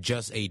playoffs with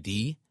just AD.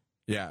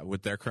 Yeah,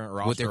 with their current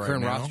roster. With their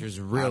current right now, roster is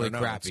really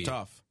crappy. It's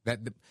tough.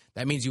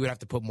 That means you would have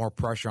to put more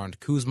pressure on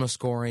Kuzma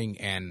scoring,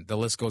 and the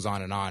list goes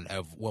on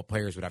of what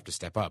players would have to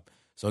step up.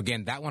 So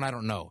again, that one I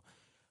don't know.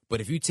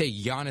 But if you take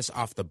Giannis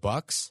off the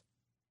Bucks,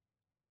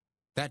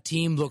 that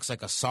team looks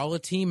like a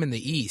solid team in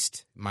the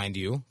East, mind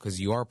you,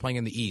 because you are playing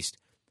in the East.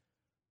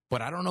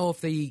 But I don't know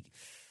if they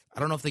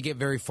get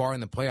very far in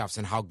the playoffs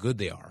and how good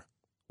they are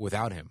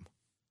without him.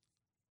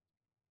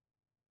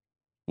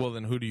 Well,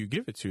 then who do you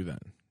give it to then?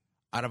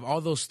 Out of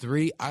all those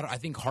three, I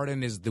think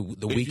Harden is the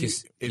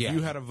weakest. If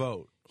you had a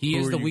vote, he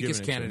is who the are you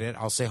weakest giving it to? candidate.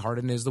 I'll say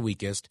Harden is the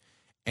weakest,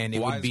 and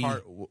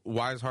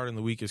why is Harden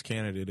the weakest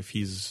candidate if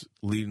he's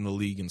leading the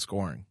league in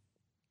scoring?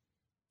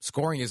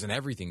 Scoring isn't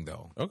everything,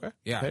 though. Okay,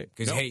 Yeah,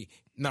 because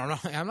no,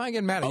 I'm not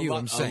getting mad at you.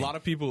 I'm saying a lot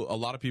of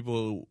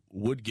people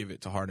would give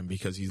it to Harden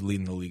because he's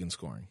leading the league in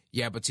scoring.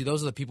 Yeah, but see,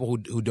 those are the people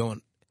who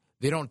don't.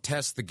 They don't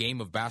test the game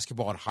of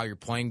basketball and how you're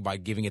playing by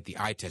giving it the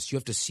eye test. You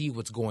have to see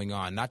what's going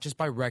on, not just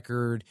by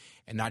record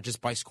and not just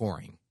by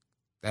scoring.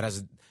 That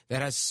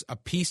has a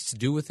piece to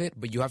do with it,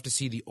 but you have to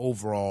see the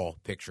overall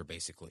picture,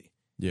 basically.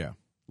 Yeah.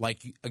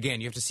 Like,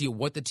 again, you have to see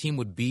what the team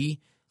would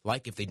be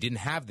like if they didn't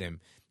have them.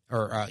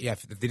 Or,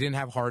 if they didn't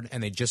have Harden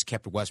and they just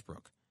kept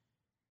Westbrook.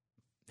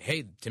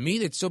 Hey, to me,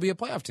 they'd still be a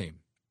playoff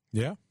team.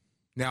 Yeah.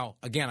 Now,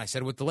 again, I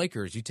said with the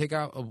Lakers, you take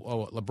out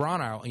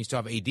LeBron out and you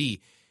still have AD.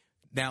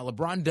 Now,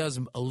 LeBron does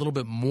a little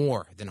bit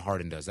more than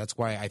Harden does. That's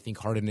why I think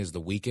Harden is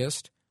the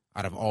weakest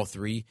out of all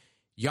three.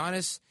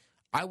 Giannis,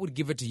 I would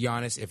give it to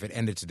Giannis if it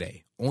ended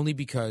today, only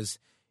because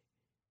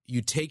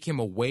you take him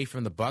away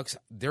from the Bucks.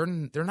 They're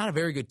not a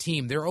very good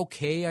team. They're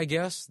okay, I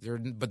guess,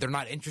 but they're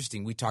not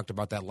interesting. We talked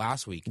about that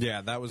last week.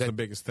 Yeah, that was the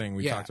biggest thing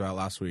we talked about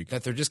last week.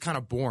 That they're just kind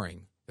of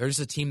boring. They're just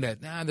a team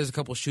that, there's a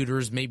couple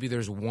shooters. Maybe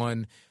there's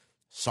one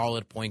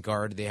solid point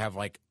guard. They have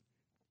like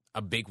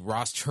a big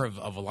roster of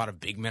a lot of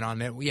big men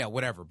on it. Yeah,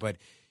 whatever. But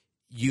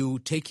you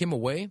take him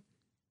away,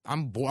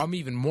 I'm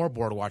even more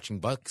bored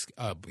watching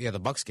the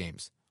Bucks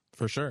games.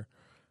 For sure.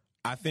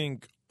 I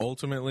think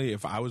ultimately,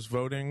 if I was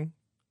voting,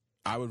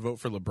 I would vote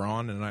for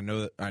LeBron,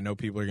 and I know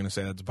people are going to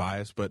say that's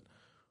biased, but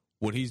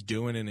what he's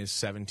doing in his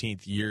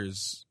 17th year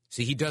is...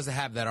 See, he does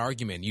have that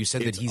argument. You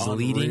said that he's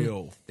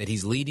unreal.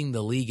 leading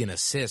the league in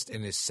assists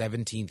in his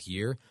 17th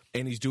year,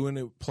 and he's doing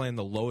it playing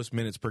the lowest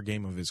minutes per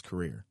game of his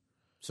career.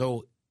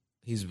 So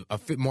he's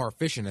more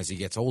efficient as he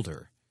gets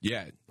older.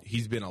 Yeah,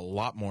 he's been a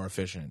lot more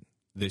efficient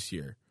this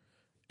year.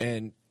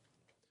 And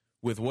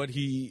with what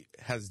he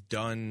has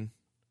done,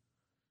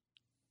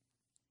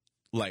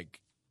 like,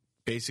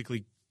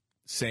 basically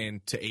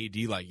saying to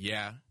AD,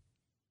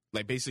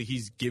 like, basically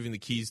he's giving the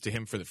keys to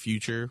him for the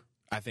future,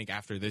 I think,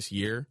 after this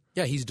year.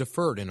 Yeah, he's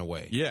deferred in a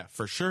way. Yeah,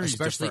 for sure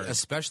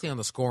Especially on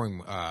the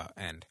scoring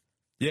end.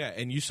 Yeah,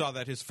 and you saw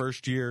that his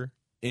first year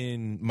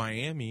in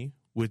Miami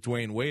with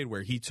Dwayne Wade,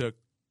 where he took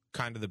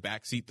kind of the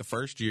backseat the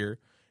first year,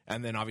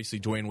 and then obviously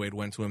Dwayne Wade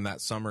went to him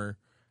that summer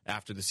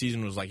after the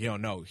season, was like,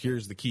 no,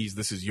 here's the keys.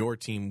 This is your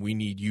team. We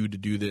need you to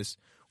do this.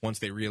 Once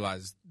they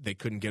realized they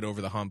couldn't get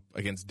over the hump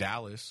against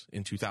Dallas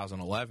in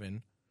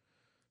 2011.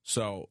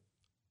 So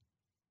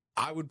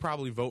I would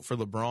probably vote for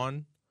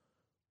LeBron,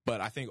 but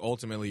I think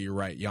ultimately you're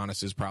right.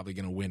 Giannis is probably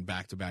going to win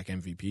back-to-back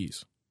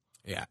MVPs.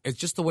 Yeah, it's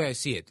just the way I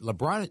see it.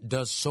 LeBron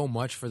does so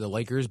much for the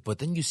Lakers, but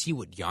then you see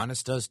what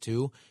Giannis does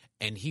too,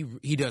 and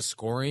he does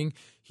scoring.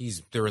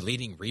 He's their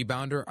leading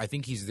rebounder. I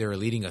think he's their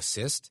leading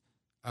assist.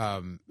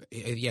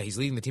 He's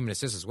leading the team in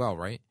assists as well,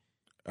 right?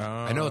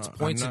 I know it's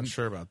points. I'm not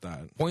sure about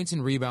that. Points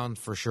and rebound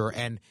for sure.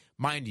 And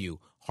mind you,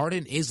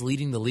 Harden is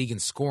leading the league in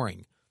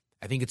scoring.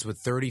 I think it's with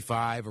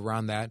 35,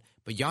 around that.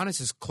 But Giannis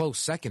is close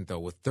second, though,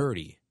 with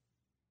 30.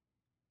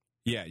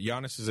 Yeah,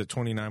 Giannis is at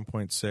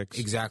 29.6.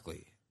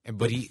 Exactly.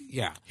 But he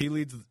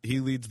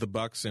leads the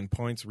Bucks in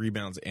points,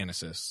 rebounds, and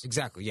assists.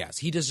 Exactly. Yes,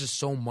 he does just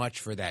so much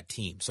for that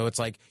team. So it's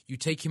like you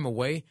take him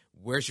away.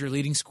 Where's your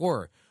leading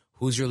scorer?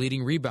 Who's your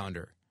leading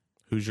rebounder?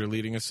 Who's your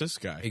leading assist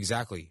guy?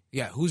 Exactly.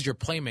 Yeah. Who's your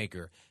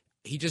playmaker?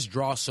 He just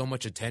draws so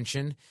much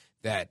attention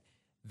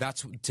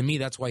that's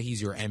why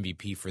he's your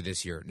MVP for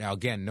this year. Now,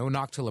 again, no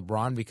knock to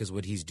LeBron because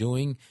what he's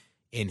doing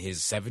in his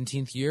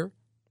 17th year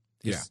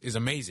is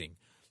amazing.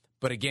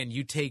 But again,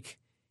 you take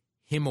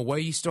him away,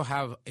 you still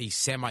have a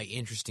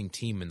semi-interesting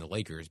team in the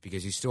Lakers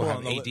because you still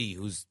have AD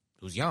who's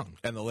young.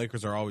 And the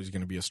Lakers are always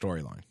going to be a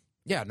storyline.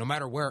 Yeah, no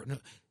matter where.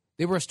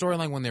 They were a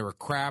storyline when they were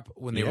crap,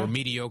 when they were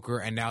mediocre,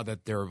 and now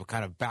that they're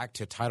kind of back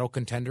to title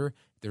contender,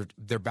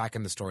 they're back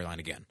in the storyline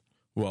again.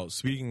 Well,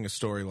 speaking of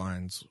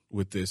storylines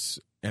with this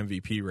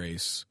MVP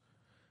race,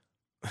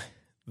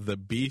 the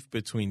beef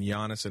between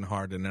Giannis and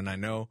Harden, and I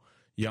know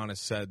Giannis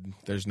said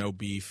there's no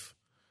beef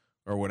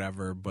or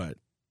whatever. But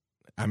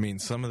I mean,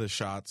 some of the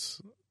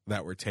shots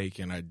that were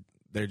taken,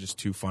 they're just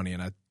too funny,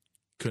 and I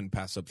couldn't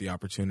pass up the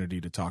opportunity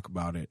to talk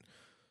about it.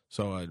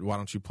 So why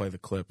don't you play the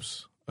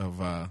clips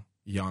of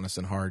Giannis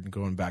and Harden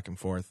going back and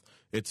forth?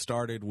 It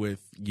started with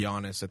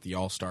Giannis at the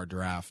All-Star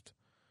draft.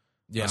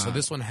 Yeah, so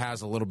this one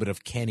has a little bit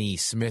of Kenny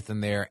Smith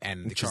in there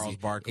and Charles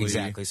Barkley.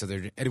 Exactly. So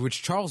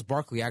which Charles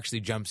Barkley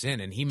actually jumps in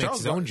and he makes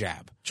his own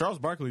jab. Charles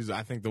Barkley's,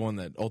 I think, the one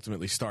that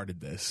ultimately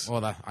started this.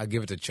 Well, I'll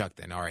give it to Chuck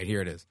then. All right,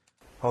 here it is.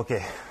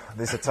 Okay,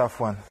 this is a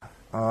tough one.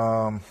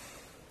 I'm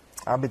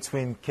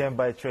between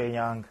Kemba and Trae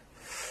Young.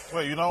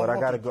 Wait, you don't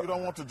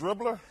want the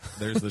dribbler?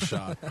 There's the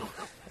shot.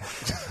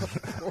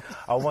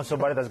 I want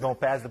somebody that's going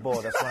to pass the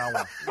ball. That's what I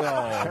want.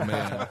 Oh,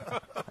 man.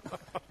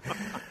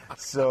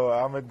 So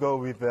I'm going to go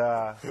with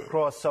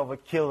crossover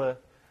killer,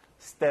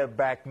 step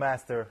back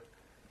master,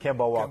 Kemba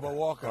Walker. Kemba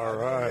Walker. All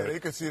right. Yeah, you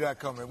can see that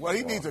coming. Well,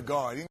 he needs a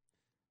guard.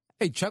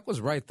 Hey, Chuck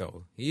was right,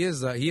 though. He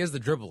is the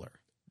dribbler.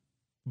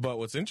 But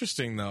what's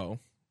interesting, though,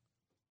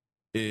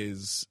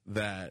 is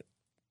that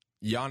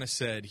Giannis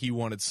said he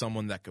wanted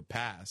someone that could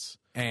pass.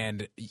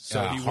 And so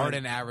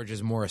Harden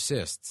averages more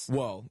assists.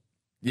 Well,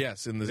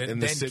 yes, in the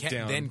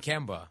sit-down. Then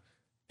Kemba.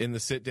 In the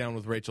sit-down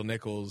with Rachel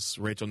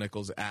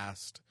Nichols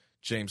asked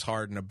James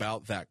Harden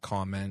about that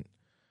comment,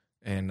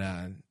 and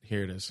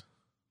here it is.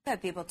 I've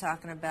had people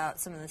talking about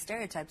some of the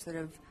stereotypes that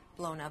have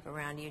blown up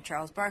around you.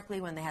 Charles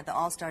Barkley, when they had the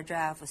All-Star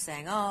draft, was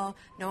saying, oh,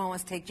 no one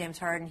wants to take James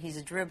Harden, he's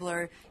a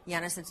dribbler.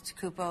 Giannis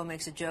Antetokounmpo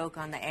makes a joke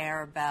on the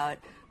air about,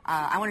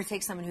 I want to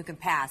take someone who can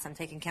pass. I'm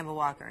taking Kemba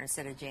Walker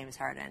instead of James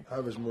Harden. I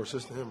average more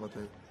assists than him, I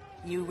think.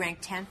 You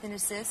ranked 10th in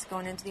assists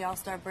going into the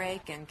All-Star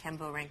break, and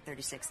Kemba ranked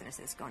 36th in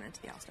assists going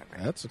into the All-Star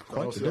break. That's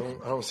quite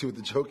I don't see what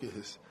the joke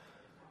is.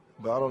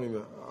 But I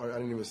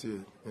didn't even see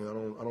it. You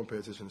know, I don't pay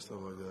attention to stuff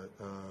like that.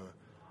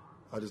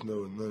 I just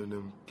know none of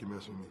them can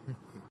mess with me.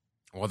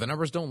 Well, the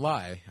numbers don't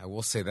lie. I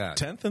will say that.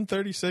 10th and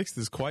 36th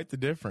is quite the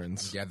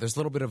difference. Yeah, there's a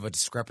little bit of a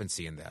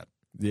discrepancy in that.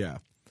 Yeah.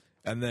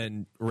 And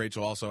then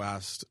Rachel also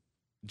asked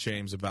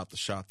James about the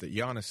shot that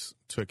Giannis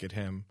took at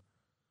him.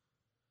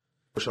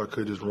 Wish I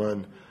could just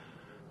run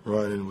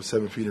and with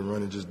 7 feet and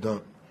run and just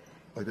dunk.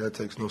 Like, that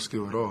takes no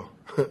skill at all.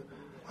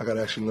 I got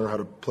to actually learn how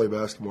to play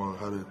basketball and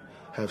how to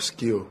have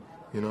skill,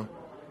 you know?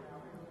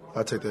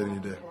 I take that any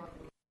day.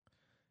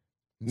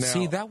 Now,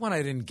 see, that one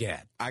I didn't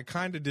get. I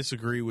kind of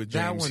disagree with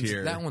James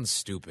here. That one's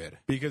stupid.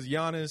 Because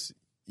Giannis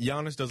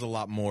does a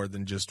lot more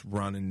than just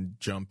run and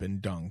jump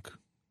and dunk.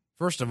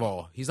 First of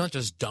all, he's not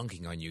just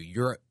dunking on you.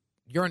 You're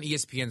on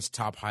ESPN's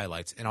top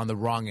highlights and on the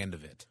wrong end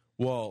of it.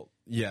 Well,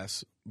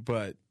 yes,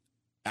 but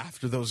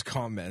after those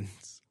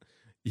comments,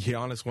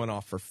 Giannis went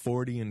off for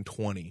 40 and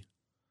 20.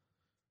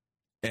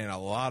 And a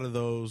lot of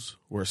those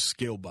were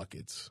skill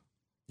buckets.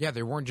 Yeah,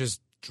 they weren't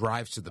just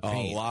drives to the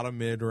paint. A lot of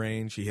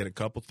mid-range. He hit a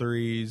couple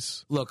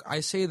threes. Look,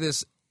 I say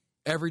this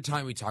every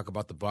time we talk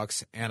about the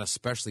Bucks, and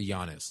especially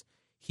Giannis.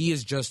 He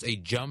is just a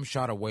jump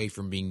shot away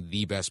from being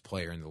the best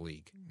player in the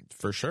league.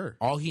 For sure.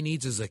 All he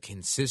needs is a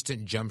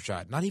consistent jump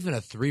shot, not even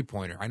a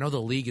three-pointer. I know the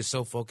league is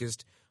so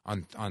focused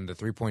on the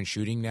three-point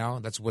shooting now.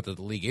 That's what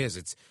the league is.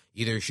 It's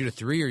either you shoot a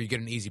three or you get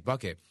an easy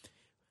bucket.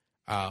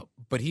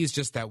 But he's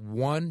just that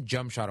one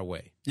jump shot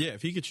away. Yeah,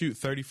 if he could shoot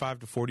 35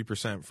 to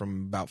 40%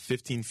 from about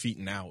 15 feet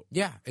and out.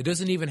 Yeah, it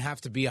doesn't even have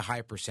to be a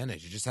high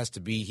percentage. It just has to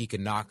be he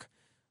can knock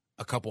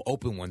a couple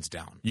open ones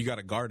down. You got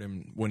to guard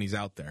him when he's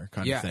out there,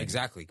 kind of thing. Yeah,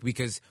 exactly.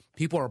 Because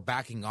people are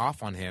backing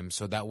off on him,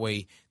 so that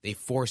way they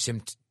force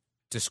him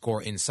to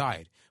score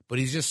inside. But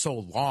he's just so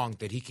long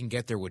that he can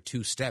get there with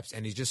 2 steps,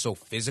 and he's just so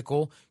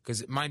physical.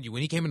 Because, mind you,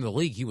 when he came into the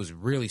league, he was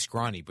really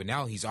scrawny, but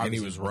now he's obviously...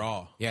 And he was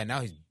raw. Yeah,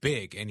 now he's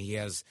big, and he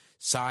has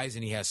size,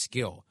 and he has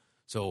skill.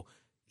 So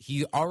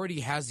he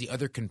already has the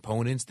other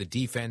components, the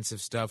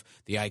defensive stuff,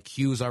 the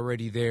IQ's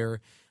already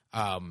there.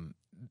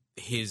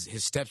 His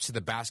steps to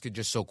the basket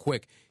just so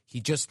quick.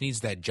 He just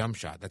needs that jump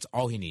shot. That's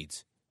all he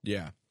needs.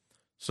 Yeah.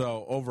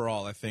 So,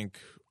 overall, I think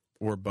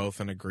we're both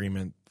in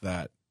agreement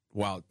that,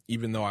 while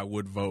even though I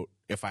would vote,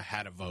 if I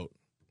had a vote,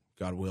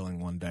 God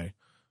willing, one day,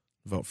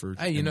 vote for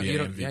NBA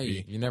MVP. Yeah,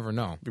 you never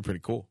know. It'd be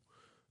pretty cool.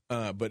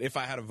 But if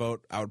I had a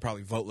vote, I would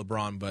probably vote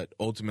LeBron. But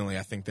ultimately,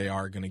 I think they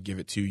are going to give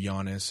it to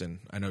Giannis, and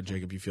I know,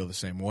 Jacob, you feel the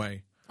same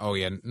way. Oh,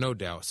 yeah, no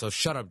doubt. So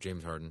shut up,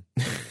 James Harden.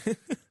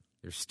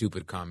 Your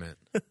stupid comment.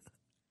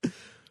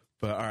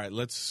 But, all right,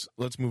 let's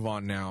move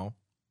on now.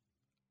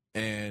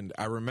 And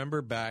I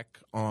remember back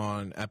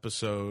on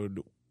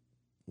episode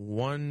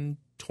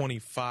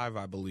 125,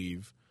 I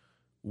believe,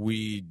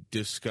 we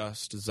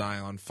discussed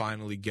Zion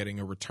finally getting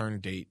a return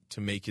date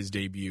to make his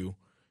debut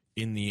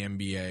in the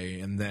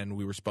NBA, and then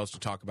we were supposed to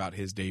talk about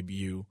his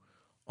debut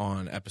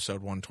on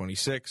episode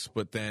 126,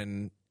 but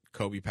then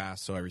Kobe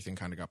passed, so everything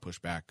kind of got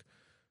pushed back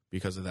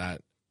because of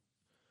that.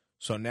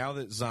 So now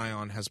that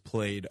Zion has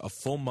played a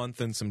full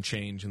month and some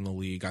change in the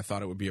league, I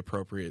thought it would be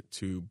appropriate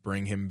to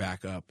bring him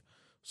back up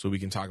so we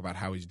can talk about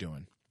how he's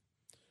doing.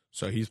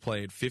 So he's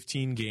played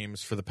 15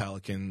 games for the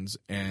Pelicans,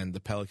 and the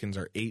Pelicans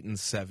are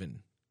 8-7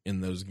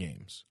 in those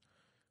games.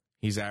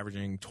 He's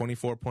averaging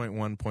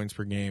 24.1 points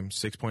per game,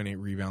 6.8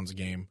 rebounds a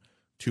game,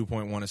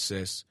 2.1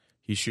 assists,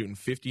 He's shooting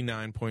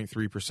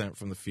 59.3%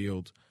 from the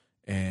field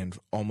and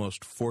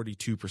almost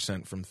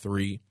 42% from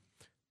three.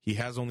 He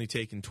has only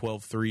taken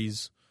 12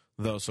 threes,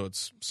 though, so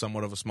it's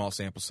somewhat of a small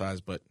sample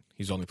size, but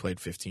he's only played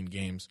 15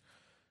 games.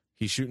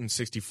 He's shooting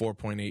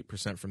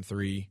 64.8% from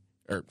three,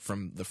 or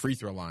from the free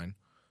throw line.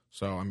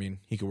 So, I mean,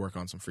 he could work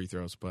on some free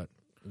throws, but...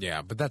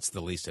 Yeah, but that's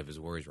the least of his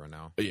worries right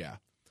now. Yeah.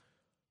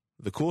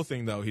 The cool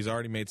thing, though, he's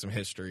already made some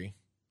history.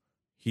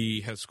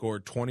 He has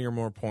scored 20 or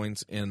more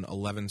points in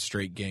 11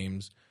 straight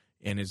games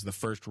and is the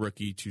first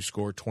rookie to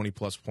score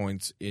 20-plus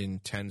points in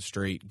 10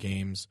 straight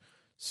games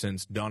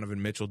since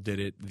Donovan Mitchell did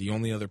it. The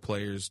only other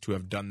players to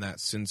have done that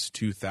since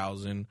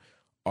 2000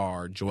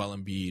 are Joel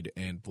Embiid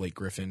and Blake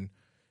Griffin.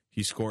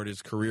 He scored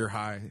his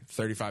career-high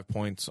 35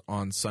 points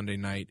on Sunday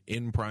night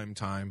in prime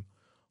time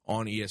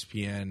on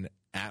ESPN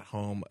at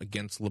home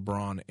against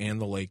LeBron and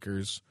the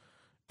Lakers.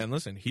 And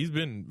listen, he's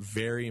been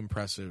very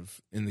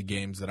impressive in the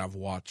games that I've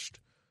watched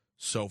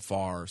so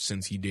far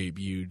since he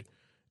debuted.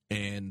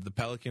 And the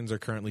Pelicans are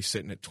currently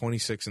sitting at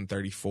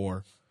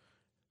 26-34.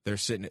 They're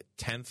sitting at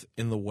 10th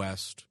in the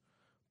West,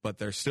 but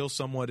they're still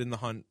somewhat in the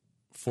hunt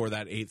for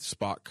that 8th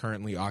spot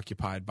currently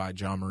occupied by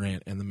Ja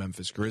Morant and the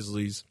Memphis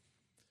Grizzlies.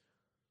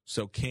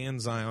 So can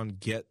Zion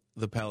get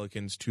the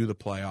Pelicans to the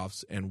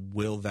playoffs, and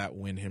will that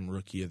win him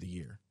Rookie of the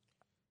Year?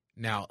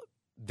 Now,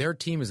 their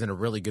team is in a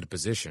really good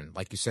position.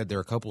 Like you said, they're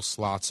a couple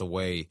slots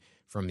away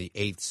from the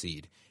 8th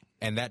seed.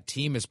 And that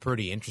team is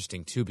pretty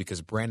interesting, too,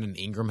 because Brandon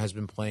Ingram has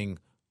been playing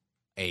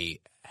a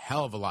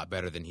hell of a lot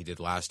better than he did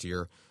last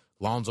year.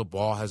 Lonzo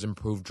Ball has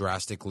improved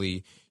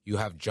drastically. You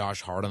have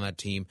Josh Hart on that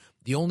team.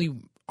 The only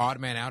odd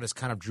man out is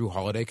kind of Drew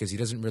Holiday because he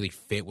doesn't really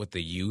fit with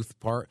the youth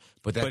part.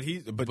 But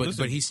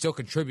he's still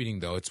contributing,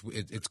 though.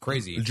 It's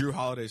crazy. Drew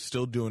Holiday's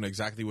still doing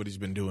exactly what he's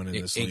been doing in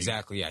this league.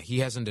 Exactly, yeah. He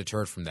hasn't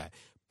deterred from that.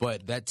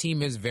 But that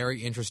team is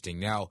very interesting.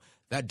 Now,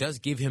 that does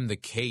give him the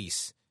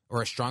case,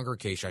 or a stronger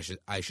case,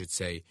 I should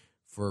say,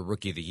 for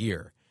Rookie of the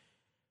Year.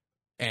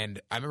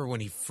 And I remember when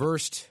he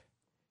first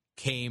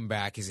came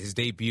back, his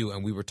debut,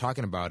 and we were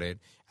talking about it.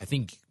 I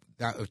think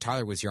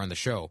Tyler was here on the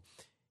show,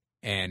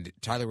 and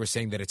Tyler was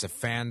saying that it's a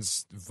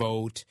fans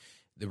vote.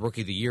 The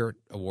Rookie of the Year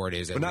award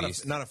is, but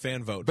not a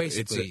fan vote.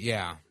 Basically,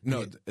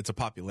 it's a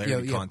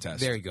popularity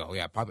contest. There you go.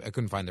 Yeah, I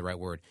couldn't find the right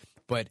word,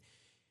 but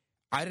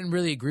I didn't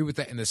really agree with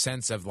that in the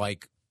sense of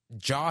like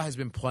Ja has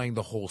been playing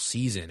the whole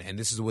season, and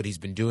this is what he's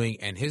been doing.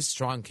 And his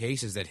strong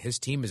case is that his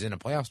team is in a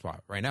playoff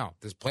spot right now.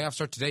 This playoff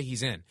start today,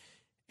 he's in,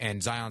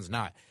 and Zion's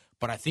not.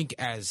 But I think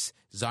as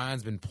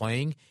Zion's been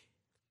playing,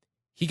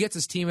 he gets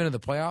his team into the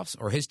playoffs,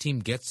 or his team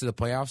gets to the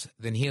playoffs,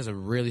 then he has a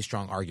really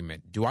strong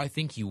argument. Do I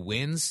think he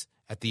wins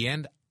at the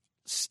end?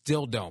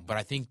 Still don't. But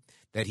I think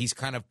that he's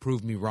kind of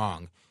proved me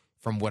wrong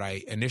from what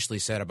I initially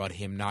said about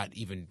him not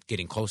even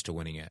getting close to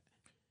winning it.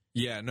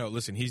 Yeah, no,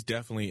 listen, he's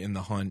definitely in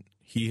the hunt.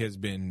 He has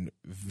been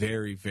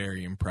very,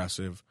 very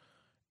impressive.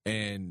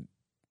 And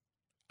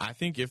I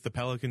think if the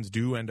Pelicans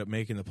do end up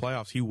making the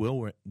playoffs, he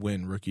will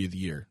win Rookie of the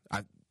Year.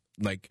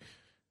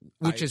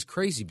 Which is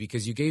crazy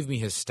because you gave me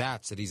his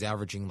stats that he's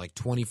averaging like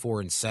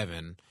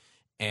 24-7,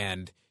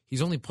 and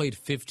he's only played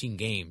 15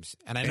 games.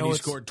 And I know he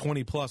scored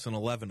 20-plus in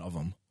 11 of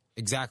them.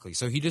 Exactly.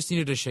 So he just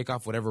needed to shake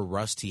off whatever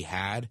rust he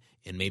had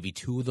in maybe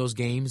 2 of those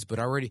games, but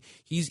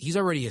he's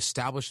already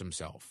established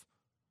himself.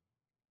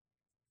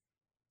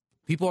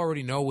 People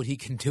already know what he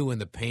can do in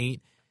the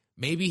paint.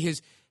 Maybe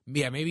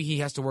he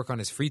has to work on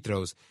his free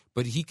throws,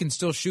 but he can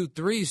still shoot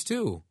threes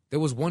too. There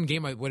was one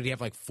game, what did he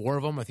have, like 4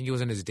 of them? I think it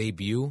was in his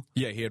debut.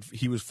 Yeah,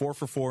 he was 4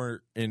 for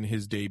 4 in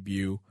his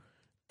debut,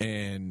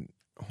 and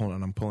hold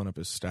on, I'm pulling up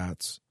his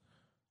stats.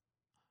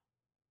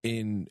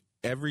 In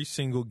every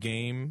single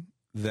game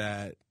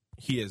that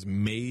he has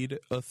made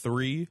a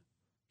 3,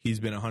 he's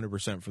been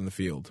 100% from the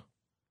field.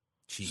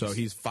 Jeez. So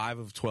he's 5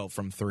 of 12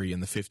 from 3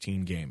 in the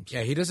 15 games.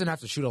 Yeah, he doesn't have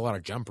to shoot a lot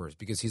of jumpers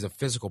because he's a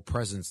physical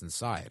presence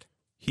inside.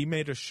 He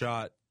made a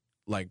shot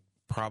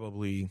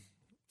probably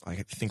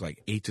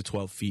 8 to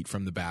 12 feet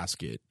from the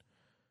basket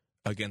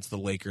against the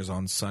Lakers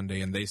on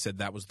Sunday, and they said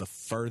that was the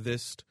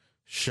furthest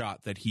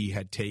shot that he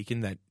had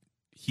taken that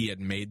he had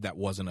made that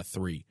wasn't a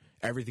 3.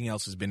 Everything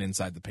else has been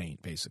inside the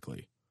paint,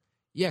 basically.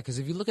 Yeah, because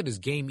if you look at his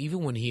game,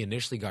 even when he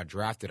initially got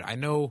drafted, I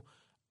know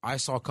I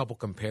saw a couple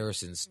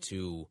comparisons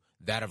to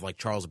that of like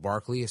Charles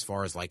Barkley as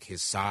far as like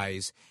his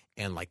size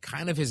and like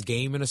kind of his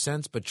game in a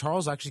sense, but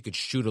Charles actually could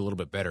shoot a little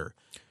bit better.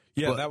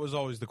 Yeah, that was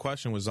always the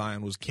question with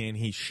Zion was can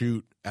he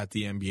shoot at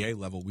the NBA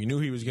level? We knew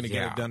he was going to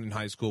get it done in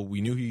high school.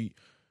 We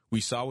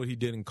saw what he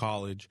did in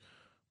college,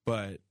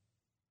 but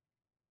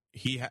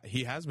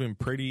he has been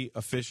pretty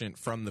efficient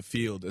from the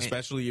field,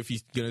 especially if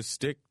he's going to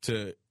stick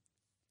to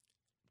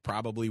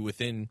probably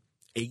within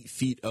 8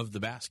 feet of the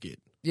basket.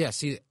 Yeah,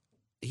 see,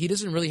 he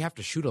doesn't really have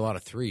to shoot a lot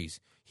of threes.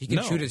 He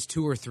can shoot his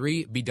 2 or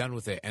 3, be done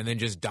with it, and then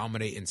just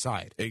dominate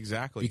inside.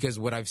 Exactly. Because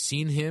what I've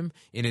seen him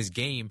in his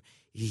game,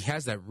 he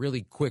has that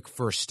really quick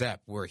first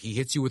step where he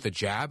hits you with a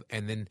jab,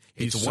 and then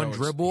it's one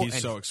dribble.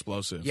 He's so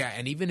explosive. Yeah,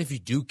 and even if you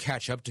do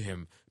catch up to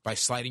him by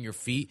sliding your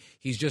feet,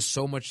 he's just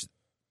so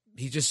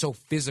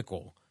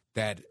physical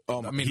that,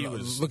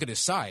 look at his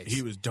size.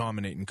 He was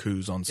dominating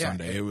Kuz on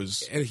Sunday.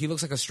 He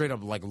looks like a straight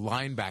up like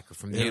linebacker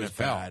from the NFL.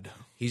 Bad.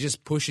 He's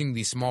just pushing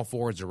these small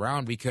forwards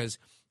around because,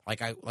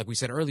 like we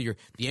said earlier,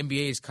 the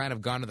NBA has kind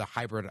of gone to the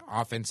hybrid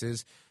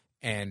offenses,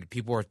 and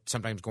people are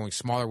sometimes going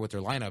smaller with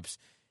their lineups.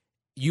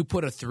 You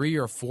put a 3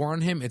 or a 4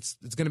 on him, it's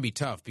going to be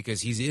tough because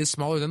he is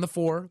smaller than the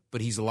 4,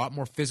 but he's a lot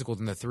more physical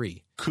than the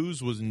 3.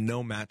 Kuz was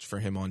no match for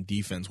him on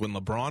defense. When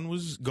LeBron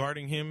was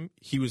guarding him,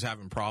 he was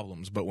having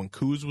problems, but when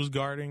Kuz was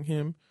guarding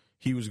him,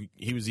 he was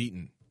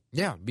eating.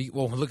 Yeah,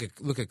 look at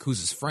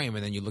Kuz's frame,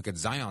 and then you look at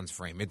Zion's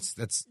frame.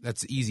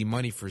 That's easy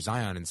money for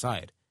Zion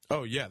inside.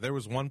 Oh yeah, there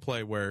was one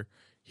play where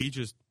he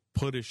just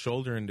put his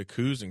shoulder into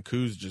Kuz, and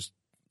Kuz just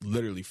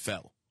literally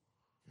fell.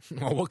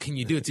 Well, what can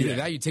you do? It's either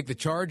that you take the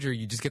charge or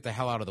you just get the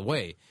hell out of the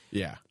way.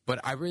 Yeah. But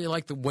I really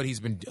like what he's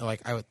been I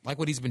like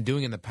what he's been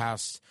doing in the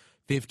past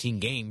 15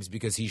 games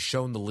because he's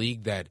shown the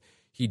league that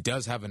he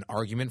does have an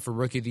argument for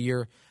Rookie of the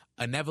Year.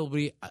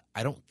 Inevitably,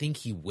 I don't think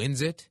he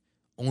wins it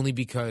only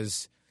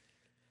because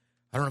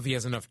I don't know if he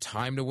has enough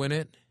time to win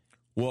it.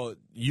 Well,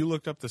 you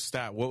looked up the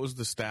stat. What was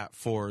the stat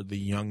for the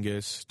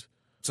youngest?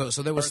 So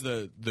there was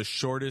the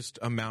shortest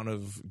amount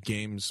of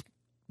games.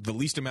 The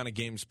least amount of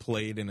games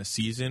played in a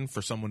season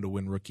for someone to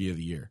win Rookie of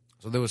the Year.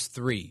 So there was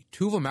 3.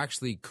 2 of them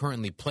actually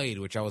currently played,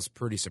 which I was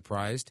pretty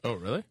surprised. Oh,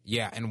 really?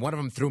 Yeah, and one of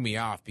them threw me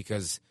off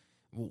because,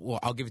 well,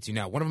 I'll give it to you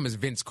now. One of them is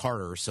Vince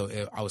Carter,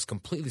 so I was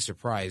completely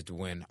surprised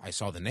when I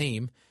saw the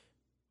name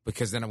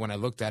because then when I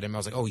looked at him, I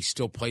was like, oh, he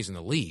still plays in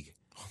the league.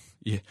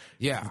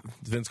 Yeah.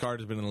 Vince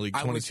Carter's been in the league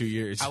 22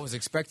 years. I was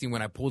expecting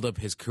when I pulled up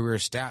his career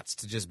stats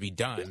to just be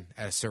done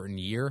at a certain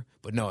year,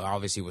 but no,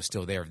 obviously was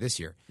still there this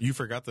year. You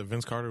forgot that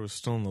Vince Carter was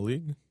still in the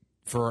league?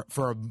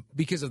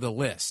 Because of the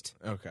list.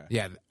 Okay.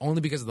 Yeah,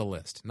 only because of the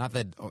list. Not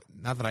that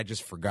I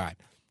just forgot.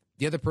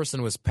 The other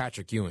person was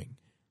Patrick Ewing.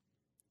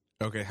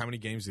 Okay, how many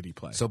games did he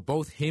play? So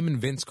both him and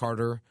Vince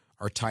Carter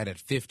are tied at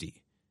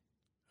 50.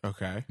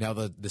 Okay. Now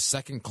the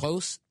second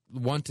close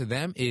one to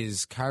them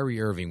is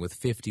Kyrie Irving with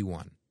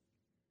 51.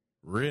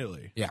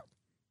 Really? Yeah.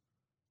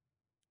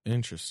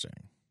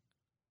 Interesting.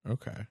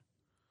 Okay.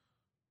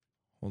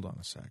 Hold on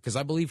a sec. Because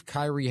I believe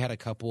Kyrie had a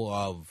couple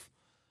of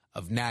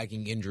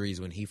nagging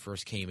injuries when he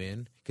first came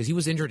in. Because he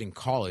was injured in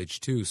college,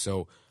 too.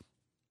 So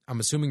I'm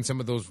assuming some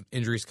of those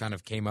injuries kind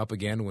of came up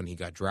again when he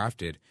got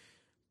drafted.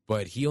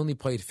 But he only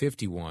played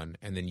 51,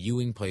 and then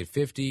Ewing played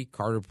 50,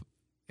 Carter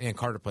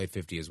played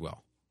 50 as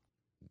well.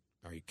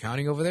 Are you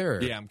counting over there?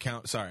 Or? Yeah, I'm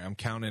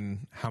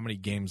counting how many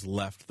games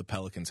left the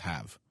Pelicans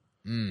have.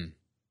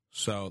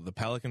 So the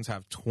Pelicans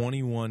have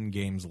 21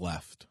 games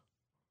left,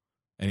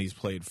 and he's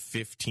played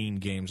 15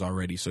 games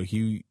already. So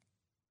he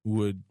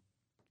would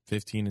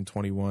 15 and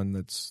 21.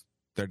 That's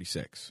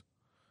 36.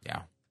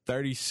 Yeah,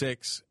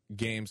 36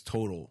 games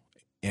total,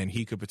 and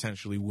he could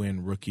potentially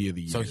win Rookie of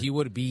the Year. So he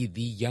would be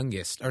the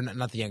youngest, or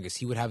not the youngest.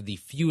 He would have the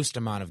fewest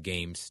amount of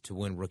games to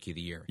win Rookie of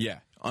the Year. Yeah,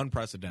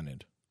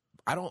 unprecedented.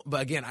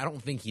 But again, I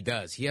don't think he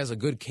does. He has a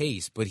good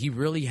case, but he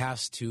really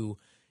has to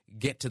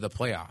get to the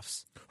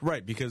playoffs.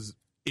 Right, because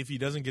if he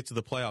doesn't get to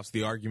the playoffs,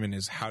 the argument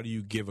is how do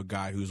you give a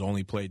guy who's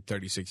only played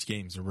 36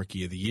 games a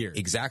Rookie of the Year?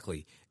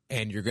 Exactly.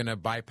 And you're going to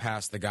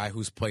bypass the guy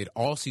who's played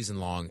all season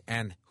long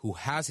and who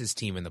has his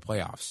team in the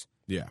playoffs.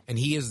 Yeah. And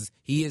he is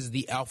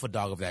the alpha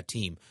dog of that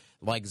team.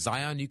 Like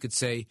Zion, you could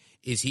say,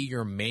 is he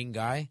your main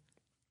guy?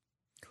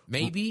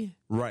 Maybe.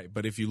 Right,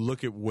 but if you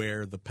look at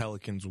where the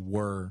Pelicans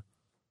were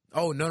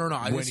when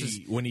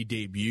he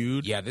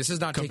debuted, yeah, this is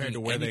not compared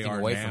to where they are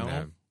away now, from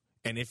them.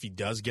 And if he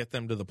does get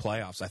them to the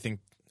playoffs, I think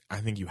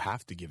you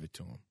have to give it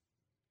to him.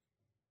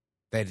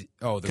 The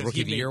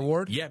Rookie of the Year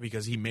award? Yeah,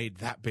 because he made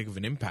that big of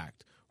an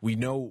impact. We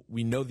know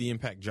the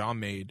impact Ja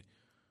made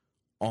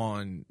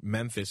on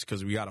Memphis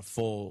because we got a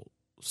full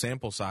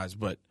sample size,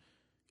 but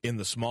in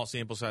the small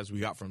sample size we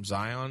got from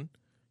Zion,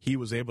 he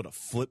was able to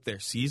flip their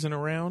season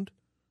around.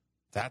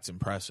 That's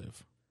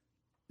impressive.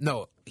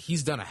 No,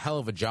 he's done a hell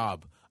of a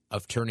job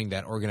of turning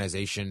that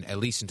organization at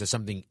least into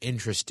something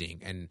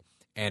interesting,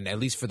 and at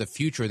least for the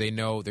future, they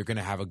know they're going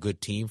to have a good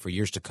team for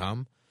years to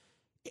come.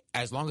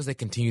 As long as they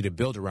continue to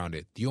build around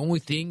it. The only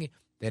thing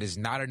that is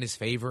not in his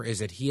favor is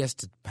that he has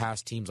to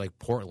pass teams like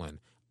Portland.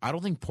 I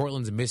don't think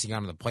Portland's missing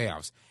out on the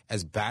playoffs.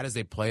 As bad as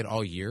they played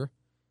all year.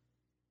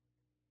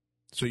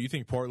 So you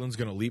think Portland's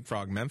going to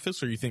leapfrog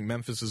Memphis, or you think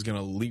Memphis is going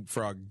to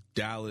leapfrog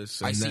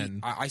Dallas?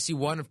 I see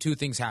one of two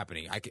things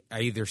happening. I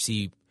either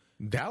see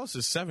Dallas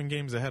is 7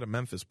 games ahead of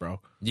Memphis,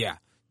 bro. Yeah.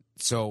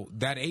 So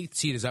that 8th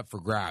seed is up for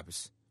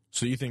grabs.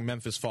 So you think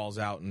Memphis falls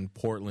out and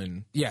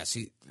Portland... Yeah,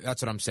 see,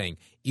 that's what I'm saying.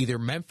 Either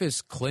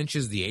Memphis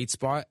clinches the 8th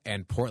spot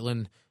and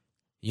Portland,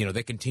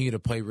 they continue to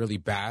play really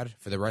bad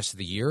for the rest of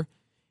the year,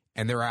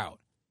 and they're out.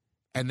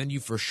 And then you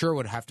for sure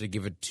would have to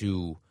give it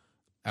to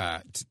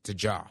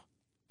Ja,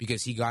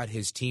 because he got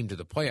his team to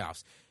the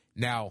playoffs.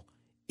 Now,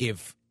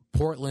 if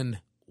Portland...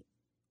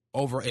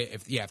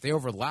 if they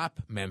overlap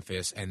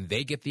Memphis and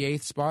they get the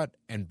 8th spot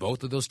and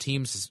both of those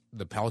teams,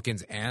 the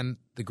Pelicans and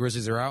the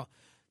Grizzlies, are out,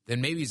 then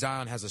maybe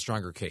Zion has a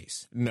stronger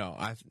case. No.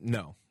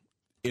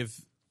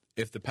 If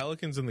the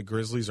Pelicans and the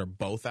Grizzlies are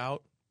both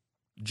out,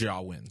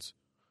 Ja wins.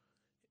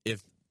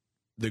 If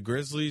the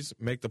Grizzlies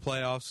make the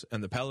playoffs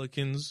and the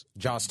Pelicans,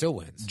 Ja still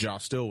wins. Ja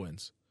still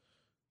wins.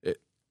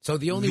 So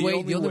the only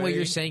way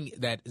you're saying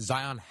that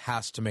Zion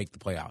has to make the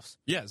playoffs.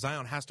 Yeah,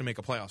 Zion has to make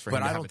a playoffs for him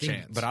to have a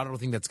chance. But I don't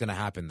think that's going to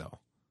happen, though.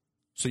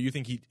 So you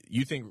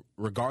think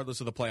regardless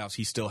of the playoffs,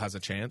 he still has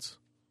a chance?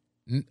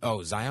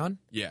 Oh, Zion?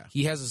 Yeah.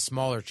 He has a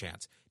smaller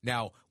chance.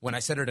 Now, when I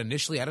said it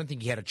initially, I don't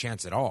think he had a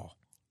chance at all.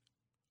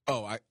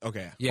 Oh,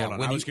 okay. Yeah,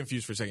 hold on. I was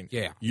confused for a second.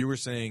 Yeah. You were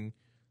saying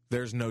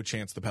there's no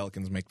chance the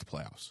Pelicans make the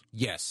playoffs.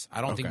 Yes,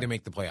 I don't think they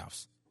make the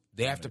playoffs.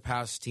 They have to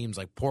pass teams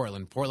like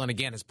Portland. Portland,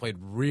 again, has played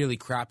really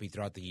crappy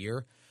throughout the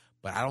year,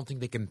 but I don't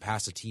think they can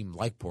pass a team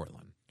like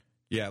Portland.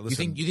 Yeah,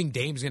 listen. You think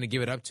Dame's going to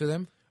give it up to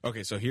them?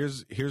 Okay, so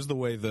here's the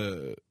way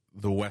the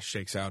West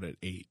shakes out at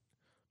 8.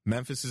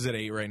 Memphis is at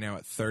 8 right now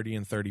at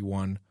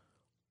 30-31.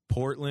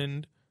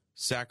 Portland,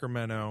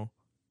 Sacramento,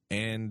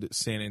 and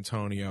San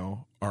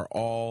Antonio are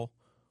all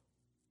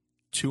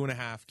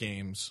 2.5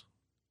 games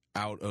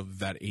out of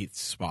that 8th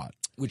spot.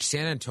 Which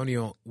San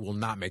Antonio will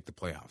not make the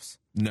playoffs.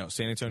 No,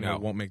 San Antonio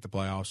won't make the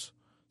playoffs.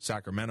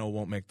 Sacramento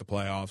won't make the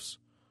playoffs.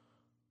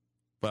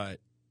 But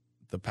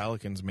the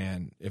Pelicans,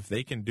 man, if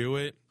they can do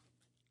it,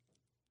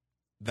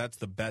 that's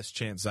the best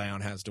chance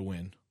Zion has to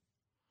win.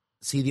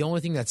 See, the only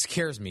thing that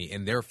scares me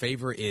in their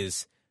favor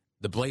is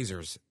the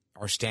Blazers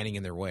are standing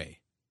in their way.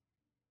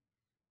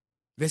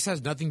 This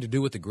has nothing to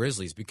do with the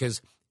Grizzlies,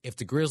 because if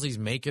the Grizzlies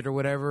make it or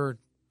whatever,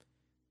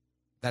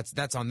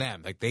 that's on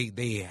them. Like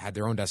they had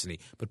their own destiny.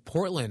 But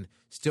Portland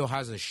still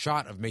has a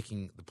shot of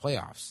making the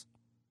playoffs.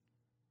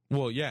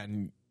 Well, yeah,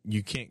 and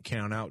you can't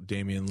count out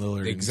Damian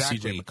Lillard and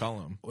CJ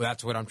McCollum. Well,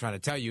 that's what I'm trying to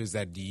tell you, is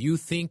that do you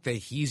think that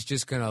he's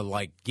just going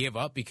to give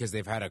up because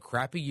they've had a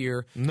crappy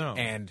year? No.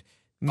 And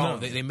No.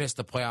 they missed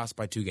the playoffs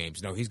by 2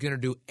 games. No, he's going to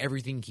do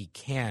everything he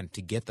can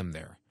to get them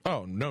there.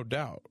 Oh, no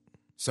doubt.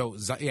 So,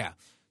 yeah,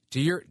 to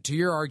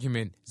your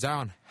argument,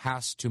 Zion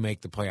has to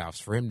make the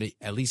playoffs for him to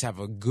at least have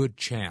a good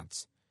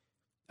chance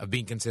of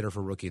being considered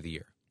for Rookie of the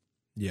Year.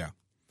 Yeah.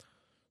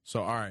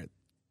 So, all right,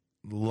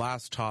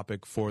 last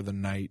topic for the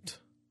night.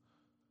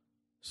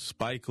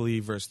 Spike Lee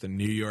versus the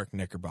New York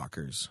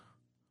Knickerbockers.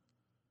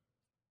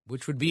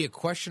 Which would be a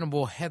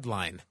questionable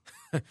headline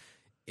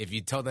if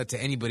you told that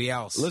to anybody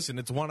else. Listen,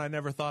 it's one I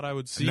never thought I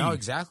would see. No,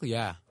 exactly,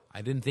 yeah.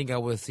 I didn't think I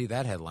would see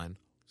that headline.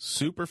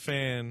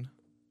 Superfan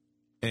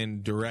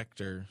and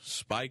director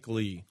Spike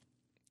Lee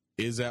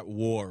is at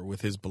war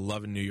with his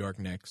beloved New York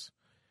Knicks.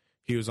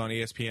 He was on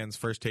ESPN's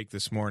First Take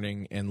this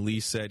morning, and Lee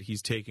said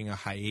he's taking a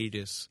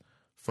hiatus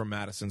from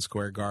Madison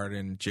Square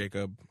Garden.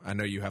 Jacob, I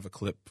know you have a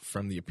clip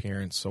from the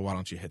appearance, so why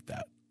don't you hit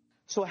that?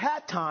 So at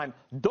halftime,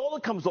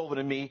 Dolan comes over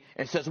to me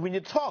and says, we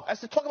need to talk. I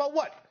said, talk about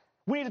what?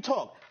 We need to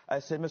talk. I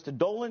said, Mr.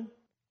 Dolan,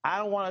 I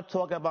don't want to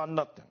talk about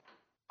nothing.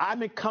 I've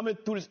been coming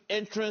through this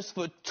entrance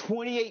for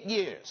 28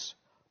 years.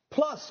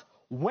 Plus,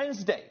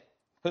 Wednesday,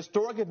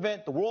 historic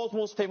event, the world's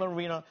most famous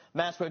arena,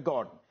 Madison Square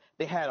Garden.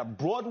 They had a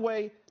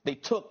Broadway. They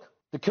took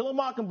To Kill a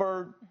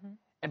Mockingbird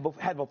and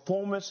had a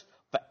performance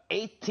for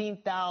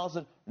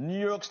 18,000 New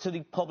York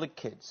City public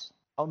kids.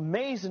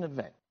 Amazing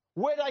event.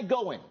 Where did I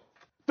go in?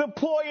 The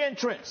employee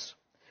entrance.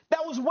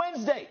 That was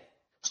Wednesday.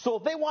 So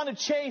if they want to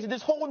change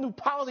this whole new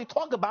policy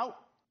talk about,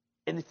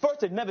 and at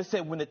first they never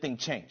said when the thing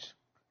changed.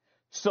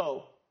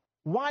 So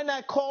why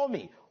not call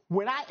me?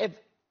 When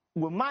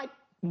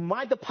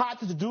my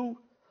deposits due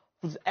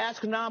for this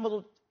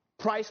astronomical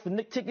price for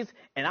Knicks tickets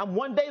and I'm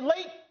one day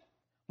late,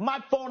 my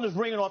phone is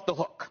ringing off the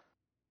hook.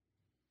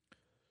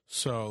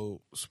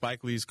 So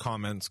Spike Lee's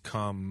comments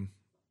come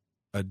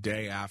a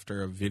day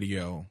after a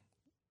video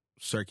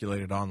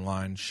circulated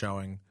online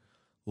showing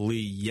Lee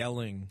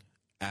yelling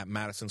at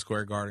Madison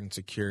Square Garden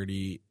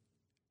security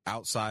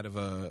outside of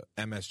a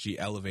MSG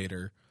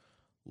elevator,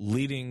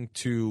 leading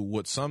to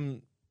what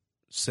some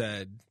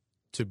said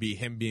to be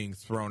him being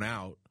thrown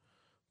out,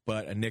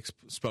 but a Knicks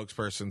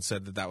spokesperson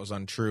said that was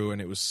untrue, and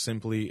it was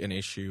simply an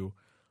issue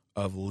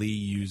of Lee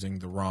using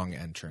the wrong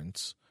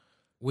entrance.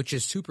 Which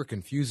is super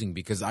confusing,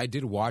 because I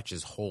did watch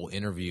his whole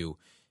interview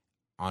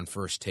on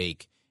First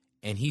Take,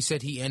 and he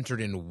said he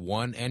entered in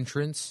one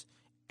entrance,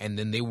 and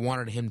then they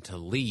wanted him to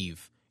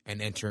leave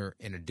and enter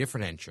in a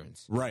different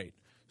entrance. Right.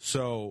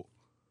 So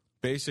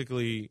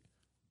basically,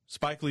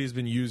 Spike Lee has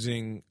been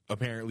using,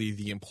 apparently,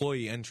 the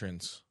employee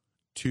entrance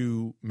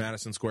to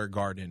Madison Square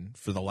Garden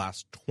for the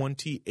last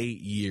 28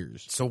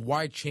 years. So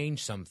why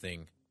change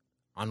something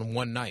on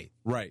one night?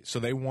 Right. So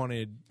they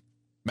wanted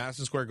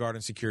Madison Square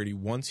Garden security,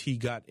 once he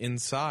got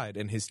inside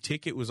and his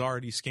ticket was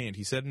already scanned.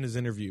 He said in his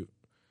interview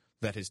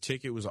that his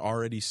ticket was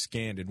already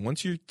scanned. And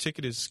once your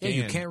ticket is scanned...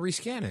 Yeah, you can't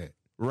rescan it.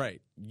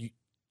 Right.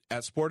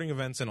 At sporting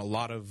events and a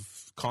lot of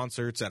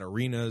concerts at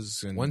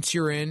arenas... and once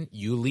you're in,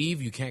 you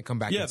leave, you can't come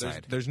back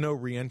inside. There's no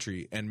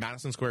re-entry. And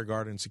Madison Square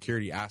Garden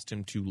security asked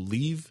him to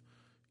leave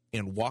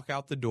and walk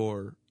out the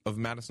door of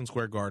Madison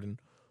Square Garden,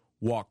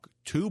 walk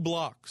 2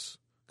 blocks...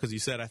 because he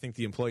said, I think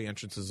the employee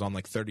entrance is on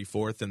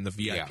 34th and the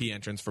VIP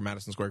entrance for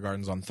Madison Square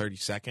Garden is on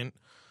 32nd.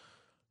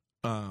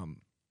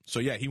 So,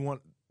 yeah,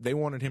 they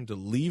wanted him to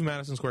leave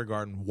Madison Square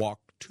Garden,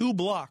 walk 2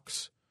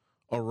 blocks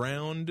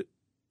around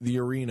the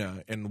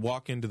arena and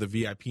walk into the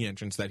VIP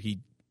entrance that he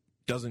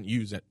doesn't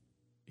use it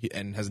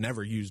and has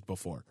never used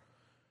before.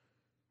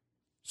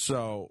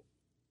 So,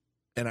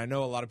 and I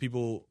know a lot of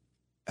people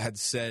had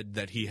said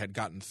that he had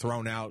gotten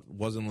thrown out,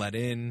 wasn't let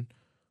in,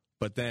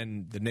 but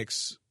then the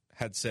Knicks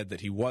had said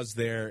that he was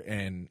there,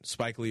 and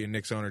Spike Lee and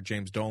Knicks owner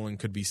James Dolan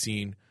could be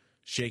seen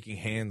shaking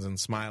hands and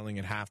smiling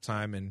at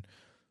halftime, and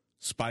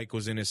Spike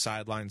was in his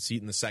sideline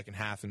seat in the second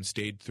half and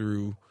stayed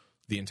through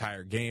the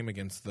entire game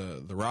against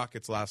the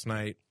Rockets last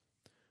night.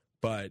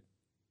 But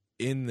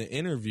in the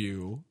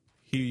interview,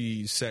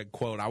 he said,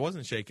 quote, "I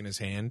wasn't shaking his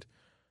hand."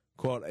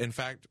 Quote, "In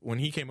fact, when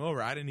he came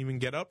over, I didn't even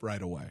get up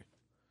right away."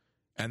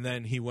 And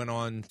then he went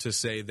on to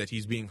say that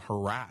he's being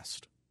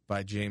harassed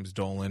by James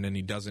Dolan and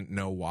he doesn't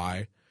know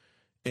why.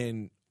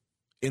 And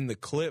in the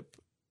clip,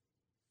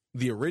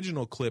 the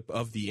original clip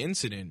of the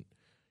incident,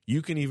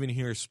 you can even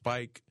hear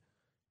Spike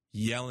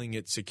yelling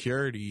at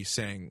security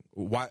saying,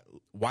 why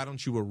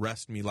don't you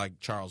arrest me like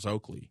Charles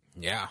Oakley?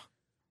 Yeah.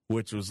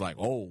 Which was like,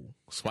 oh,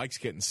 Spike's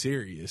getting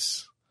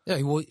serious.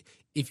 Yeah, well,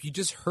 if you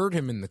just heard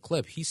him in the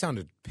clip, he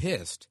sounded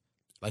pissed.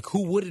 Like,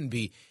 who wouldn't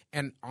be?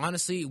 And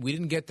honestly, we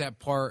didn't get that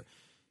part.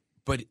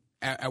 But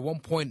at one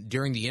point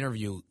during the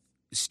interview,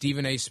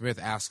 Stephen A. Smith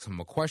asked him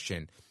a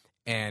question,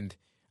 and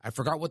I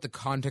forgot what the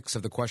context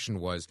of the question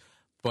was,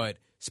 but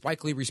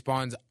Spike Lee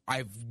responds,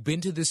 "I've been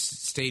to this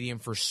stadium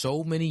for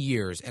so many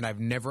years, and I've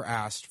never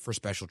asked for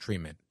special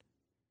treatment."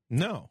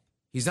 No.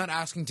 He's not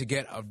asking to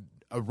get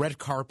a red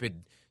carpet,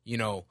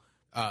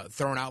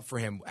 thrown out for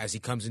him as he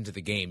comes into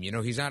the game.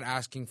 He's not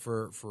asking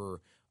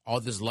for all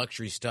this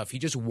luxury stuff. He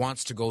just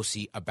wants to go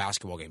see a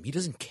basketball game. He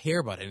doesn't care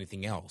about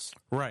anything else.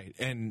 Right,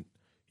 and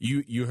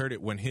you heard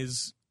it when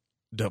his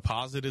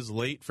deposit is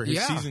late for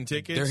his season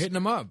tickets. They're hitting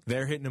him up.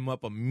 They're hitting him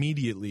up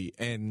immediately.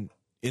 And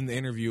in the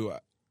interview,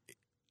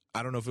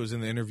 I don't know if it was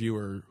in the interview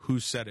or who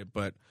said it,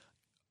 but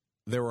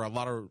there were a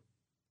lot of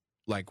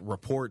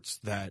reports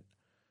that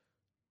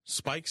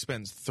Spike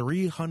spends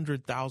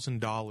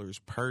 $300,000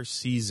 per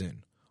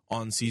season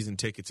on season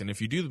tickets. And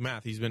if you do the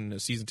math, he's been a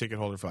season ticket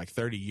holder for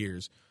 30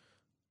 years.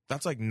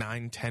 That's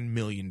 $9-10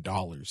 million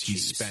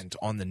he's spent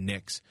on the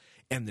Knicks.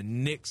 And the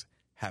Knicks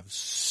have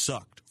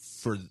sucked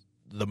for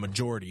the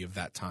majority of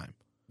that time.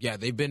 Yeah,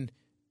 the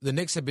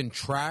Knicks have been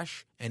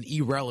trash and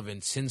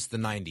irrelevant since the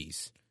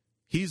 90s.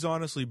 He's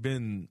honestly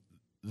been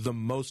the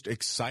most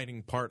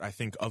exciting part, I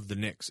think, of the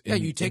Knicks.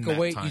 You take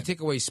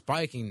away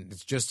Spike, and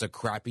it's just a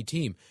crappy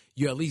team.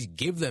 You at least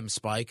give them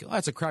Spike.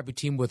 That's a crappy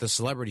team with a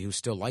celebrity who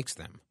still likes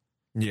them.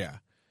 Yeah,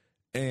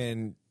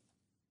 and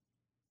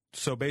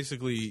so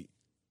basically,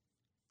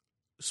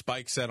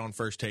 Spike said on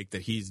First Take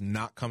that he's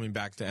not coming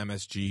back to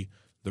MSG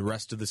the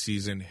rest of the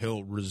season.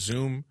 He'll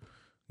resume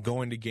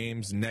going to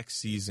games next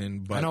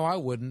season. But I know I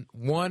wouldn't.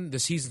 One, the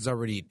season's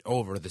already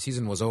over. The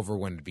season was over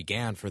when it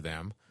began for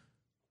them.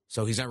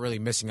 So he's not really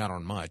missing out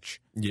on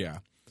much. Yeah.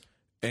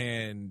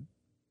 And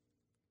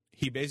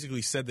he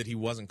basically said that he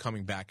wasn't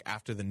coming back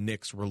after the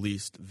Knicks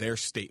released their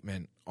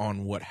statement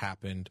on what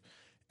happened.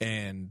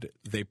 And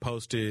they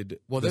posted...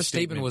 Well, their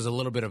statement was a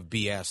little bit of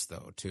BS,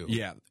 though, too.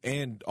 Yeah.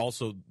 And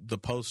also the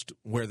post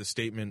where the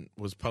statement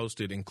was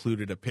posted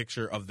included a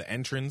picture of the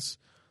entrance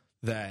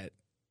that...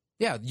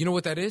 Yeah, you know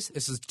what that is?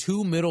 This is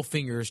 2 middle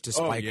fingers to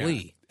Spike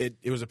Lee. It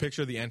was a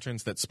picture of the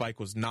entrance that Spike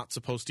was not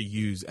supposed to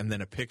use, and then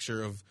a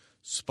picture of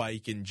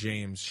Spike and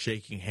James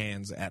shaking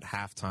hands at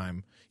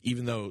halftime,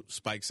 even though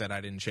Spike said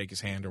I didn't shake his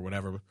hand or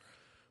whatever.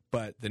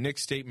 But the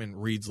Knicks statement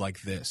reads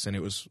like this, and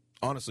it was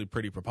honestly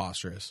pretty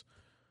preposterous.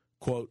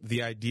 Quote,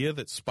 "The idea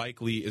that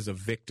Spike Lee is a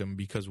victim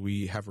because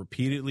we have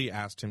repeatedly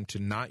asked him to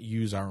not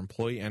use our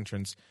employee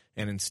entrance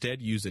and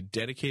instead use a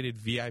dedicated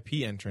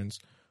VIP entrance,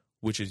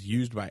 which is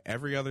used by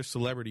every other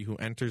celebrity who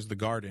enters the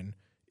Garden,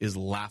 is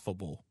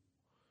laughable.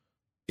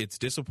 It's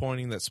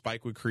disappointing that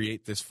Spike would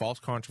create this false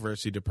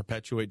controversy to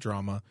perpetuate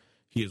drama.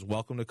 He is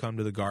welcome to come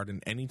to the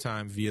Garden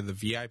anytime via the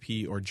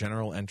VIP or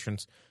general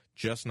entrance,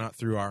 just not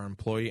through our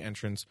employee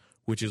entrance,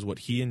 which is what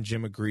he and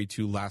Jim agreed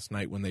to last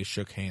night when they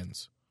shook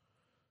hands."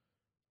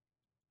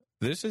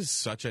 This is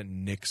such a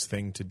Knicks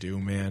thing to do,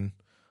 man.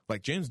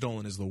 James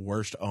Dolan is the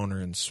worst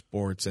owner in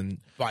sports. And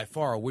by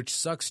far, which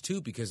sucks,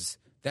 too, because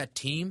that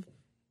team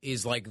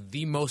is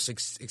the most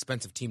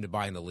expensive team to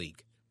buy in the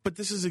league. But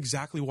this is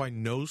exactly why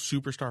no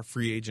superstar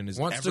free agent is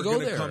Wants ever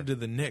going to come to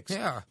the Knicks.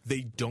 Yeah.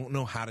 They don't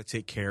know how to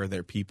take care of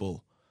their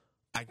people.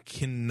 I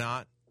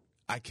cannot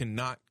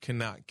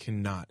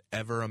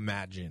ever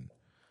imagine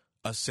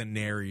a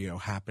scenario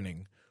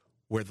happening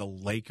where the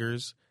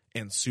Lakers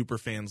and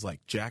superfans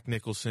like Jack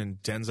Nicholson,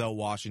 Denzel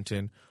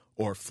Washington,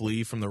 or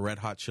Flea from the Red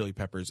Hot Chili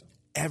Peppers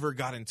ever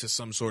got into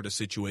some sort of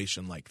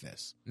situation like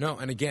this. No,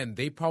 and again,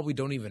 they probably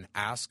don't even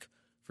ask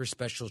for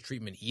special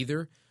treatment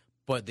either,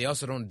 but they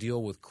also don't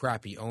deal with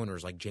crappy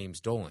owners like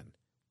James Dolan.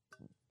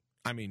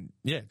 I mean,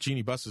 yeah,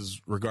 Jeannie Buss is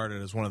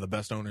regarded as one of the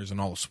best owners in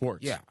all of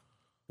sports. Yeah,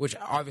 which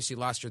obviously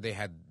last year they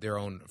had their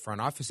own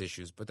front office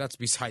issues, but that's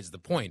besides the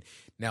point.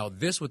 Now,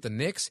 this with the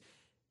Knicks,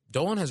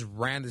 Dolan has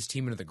ran this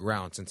team into the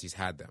ground since he's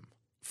had them.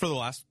 For the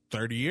last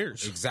 30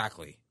 years.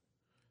 Exactly.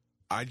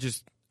 I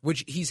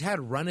which he's had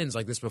run-ins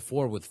like this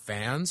before with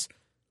fans.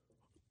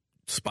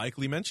 Spike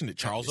Lee mentioned it.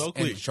 Charles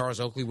Oakley. And Charles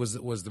Oakley was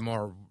the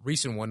more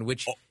recent one,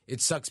 which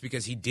it sucks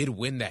because he did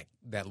win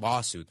that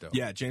lawsuit, though.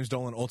 Yeah, James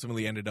Dolan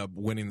ultimately ended up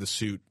winning the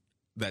suit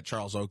that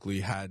Charles Oakley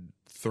had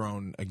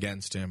thrown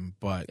against him,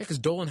 but because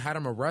Dolan had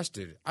him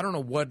arrested. I don't know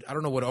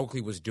what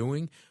Oakley was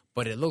doing,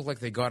 but it looked like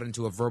they got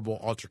into a verbal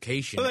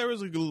altercation. So there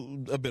was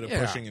a bit of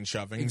pushing and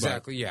shoving.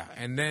 Exactly, yeah.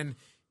 And then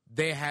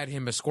they had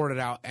him escorted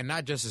out, and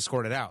not just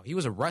escorted out, he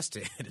was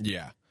arrested.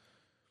 Yeah.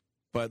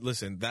 But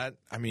listen,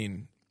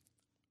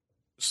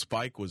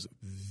 Spike was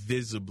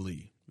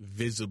visibly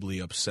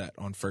upset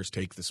on First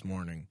Take this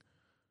morning.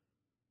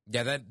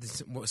 Yeah,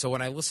 so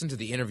when I listened to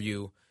the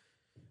interview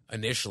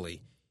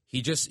initially,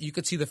 you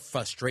could see the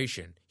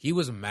frustration. He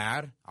was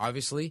mad,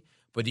 obviously,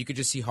 but you could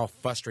just see how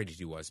frustrated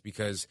he was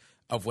because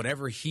of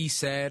whatever he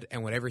said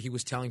and whatever he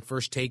was telling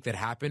First Take that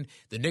happened.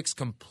 The Knicks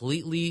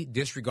completely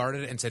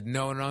disregarded it and said,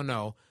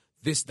 no.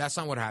 That's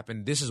not what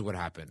happened. This is what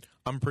happened.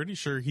 I'm pretty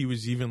sure he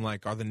was even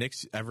like, are the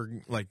Knicks ever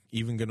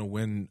even going to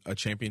win a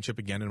championship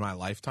again in my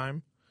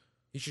lifetime?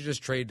 He should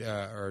just trade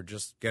or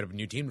just get a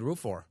new team to root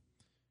for.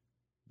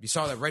 You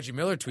saw that Reggie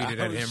Miller tweeted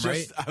at him,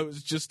 right? I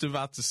was just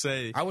about to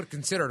say. I would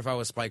consider it if I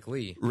was Spike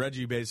Lee.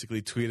 Reggie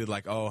basically tweeted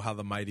like, oh, how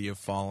the mighty have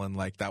fallen.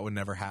 Like, that would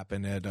never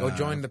happen at... Go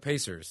join the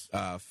Pacers.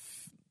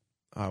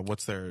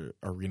 What's their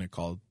arena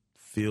called?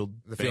 The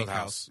Field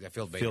House. Yeah,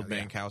 Field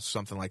Bank House,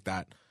 something like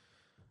that.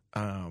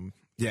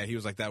 Yeah, he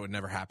was like, that would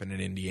never happen in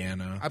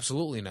Indiana.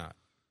 Absolutely not.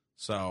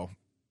 So,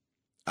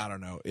 I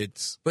don't know.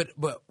 But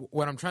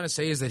what I'm trying to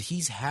say is that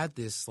he's had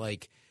this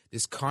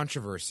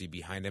controversy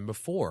behind him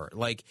before.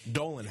 Like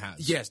Dolan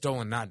has. Yes,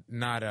 Dolan,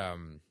 not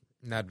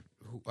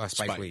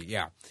Spike Lee.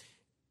 Yeah.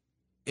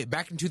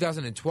 Back in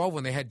 2012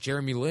 when they had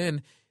Jeremy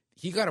Lin,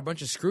 he got a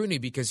bunch of scrutiny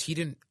because he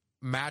didn't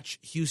match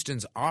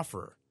Houston's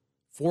offer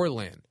for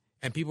Lin.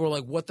 And people were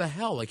like, what the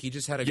hell? Like, he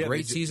just had a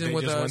great season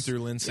with us. They just went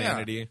through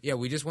Linsanity. Yeah,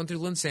 we just went through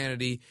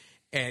Linsanity.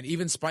 And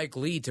even Spike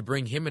Lee, to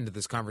bring him into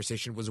this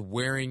conversation, was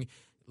wearing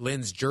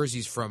Lin's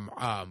jerseys from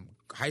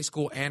high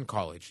school and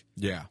college.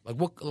 Yeah.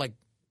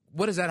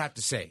 What does that have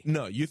to say?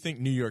 No, you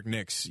think New York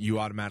Knicks, you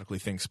automatically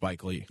think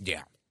Spike Lee.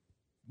 Yeah.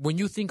 When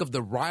you think of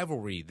the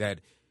rivalry that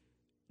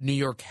New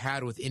York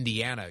had with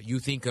Indiana, you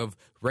think of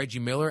Reggie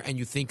Miller, and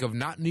you think of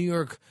not New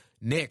York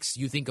Knicks,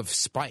 you think of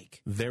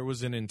Spike. There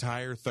was an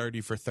entire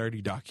 30 for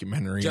 30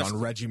 documentary on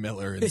Reggie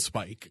Miller and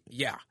Spike.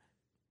 Yeah.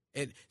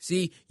 And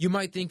see, you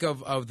might think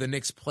of the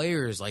Knicks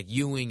players like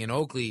Ewing and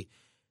Oakley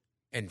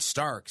and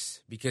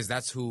Starks because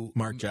that's who...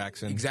 Mark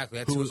Jackson. Exactly.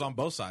 That's who was on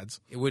both sides.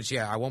 Which,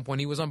 yeah, at one point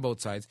he was on both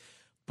sides.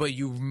 But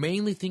you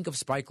mainly think of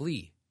Spike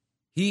Lee.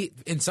 He,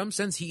 in some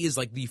sense, he is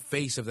like the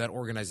face of that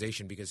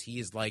organization because he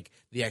is like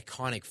the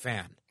iconic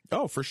fan.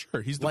 Oh, for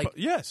sure. He's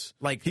yes.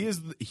 Like he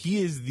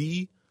is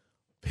the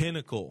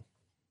pinnacle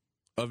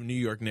of New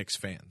York Knicks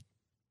fan.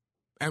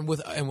 And with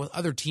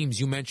other teams,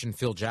 you mentioned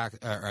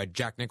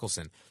Jack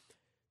Nicholson.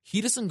 He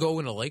doesn't go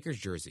in a Lakers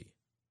jersey.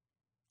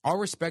 All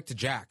respect to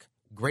Jack,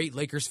 great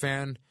Lakers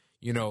fan,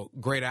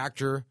 great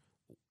actor.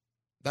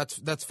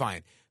 That's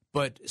fine.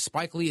 But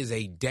Spike Lee is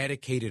a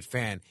dedicated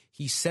fan.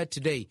 He said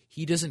today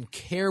he doesn't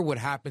care what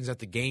happens at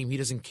the game. He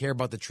doesn't care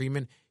about the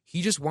treatment.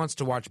 He just wants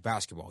to watch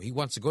basketball. He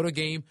wants to go to a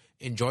game,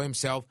 enjoy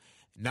himself,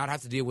 not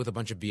have to deal with a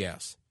bunch of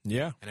BS.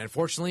 Yeah. And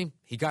unfortunately,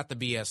 he got the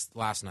BS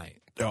last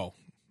night. Oh,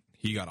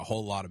 he got a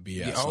whole lot of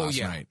BS last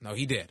night. No,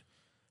 he did.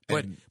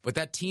 But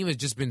that team has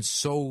just been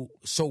so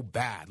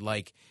bad.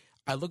 Like,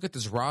 I look at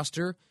this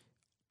roster,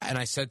 and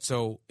I said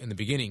so in the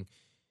beginning,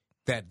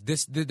 that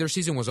their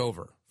season was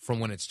over from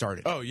when it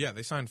started. Oh, yeah.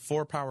 They signed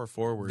 4 power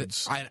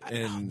forwards.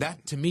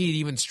 That, to me, it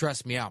even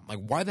stressed me out. Like,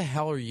 why the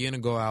hell are you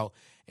going to go out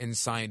and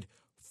sign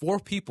 4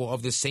 people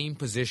of the same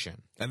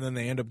position? And then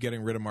they end up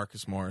getting rid of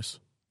Marcus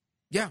Morris.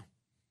 Yeah.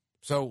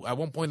 So at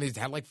one point they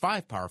had like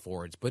 5 power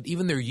forwards. But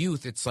even their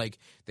youth, it's like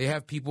they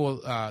have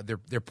people,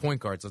 their point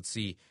guards. Let's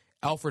see.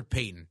 Alfred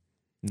Payton.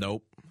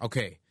 Nope.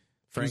 Okay.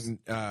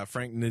 Frank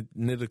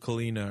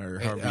Ntilikina, or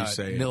however you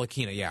say it.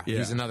 Ntilikina, yeah.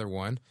 He's another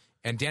one.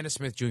 And Dennis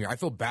Smith Jr. I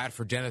feel bad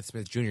for Dennis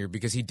Smith Jr.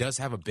 because he does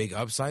have a big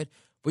upside,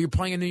 but you're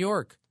playing in New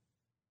York.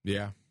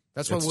 Yeah.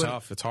 It's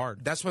tough. It's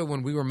hard. That's why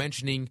when we were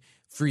mentioning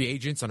free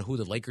agents on who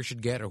the Lakers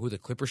should get or who the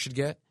Clippers should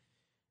get,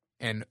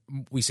 and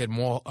we said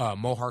Mo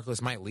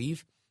Harkless might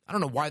leave, I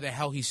don't know why the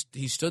hell he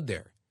stood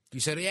there.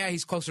 You said, yeah,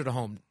 he's closer to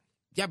home.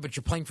 Yeah, but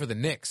you're playing for the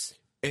Knicks.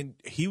 And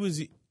he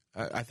was...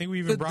 I think we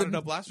even brought it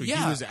up last week.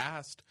 Yeah. He was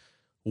asked,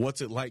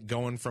 what's it like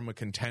going from a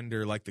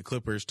contender like the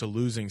Clippers to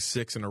losing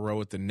 6 in a row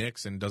with the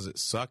Knicks, and does it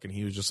suck? And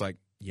he was just like,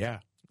 yeah,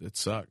 it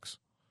sucks.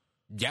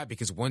 Yeah,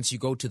 because once you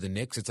go to the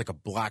Knicks, it's like a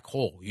black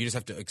hole. You just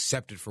have to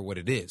accept it for what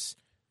it is.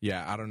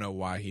 Yeah, I don't know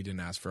why he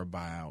didn't ask for a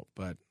buyout,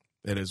 but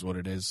it is what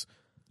it is.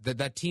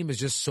 That team is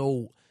just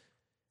so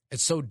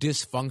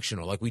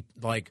dysfunctional.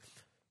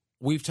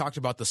 We've talked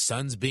about the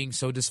Suns being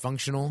so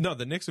dysfunctional. No,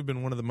 the Knicks have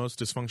been one of the most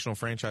dysfunctional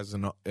franchises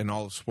in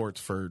all of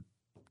sports for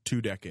 2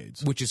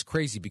 decades. Which is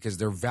crazy because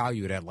they're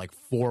valued at like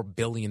 $4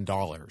 billion.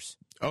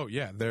 Oh,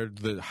 yeah. They're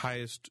the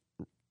highest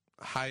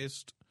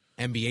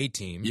NBA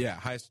team. Yeah,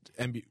 highest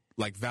NBA.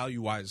 like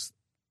value-wise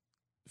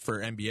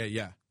for NBA,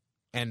 yeah.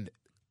 And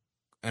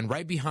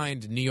right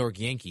behind New York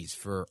Yankees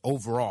for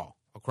overall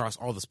across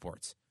all the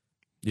sports.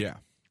 Yeah.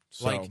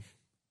 So Like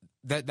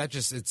that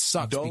just it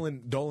sucks.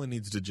 Dolan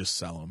needs to just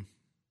sell him.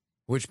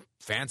 Which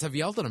fans have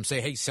yelled at him,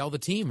 say, "Hey, sell the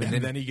team,"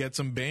 And then he gets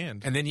him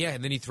banned. and then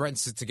he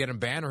threatens to get him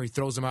banned or he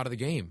throws him out of the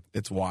game.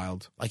 It's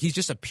wild. Like he's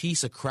just a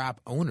piece of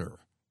crap owner.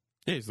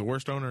 Yeah, he's the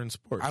worst owner in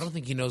sports. I don't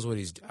think he knows what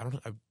he's.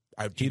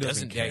 He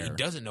doesn't care. Yeah, he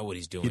doesn't know what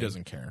he's doing. He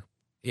doesn't care.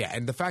 Yeah,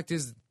 and the fact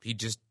is, he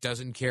just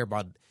doesn't care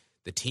about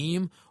the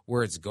team,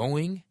 where it's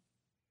going.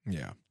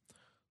 Yeah.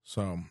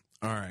 So,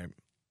 all right.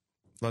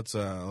 Let's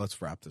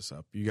wrap this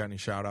up. You got any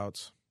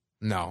shout-outs?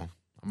 No,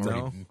 I'm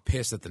already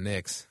pissed at the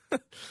Knicks.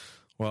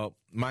 Well,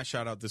 my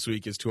shout-out this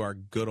week is to our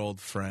good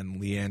old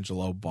friend,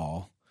 LiAngelo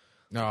Ball.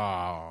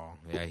 Oh,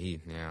 yeah,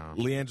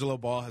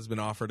 LiAngelo Ball has been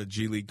offered a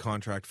G League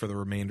contract for the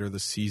remainder of the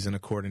season,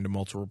 according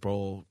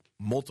to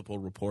multiple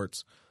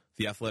reports.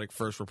 The Athletic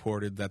first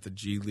reported that the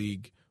G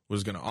League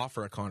was going to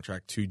offer a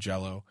contract to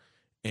Jello,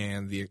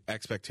 and the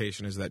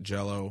expectation is that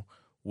Jello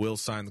will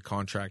sign the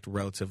contract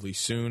relatively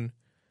soon.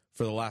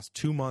 For the last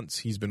 2 months,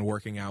 he's been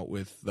working out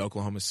with the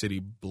Oklahoma City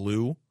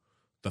Blue,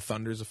 the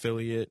Thunder's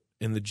affiliate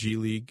in the G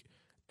League,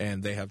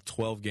 and they have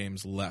 12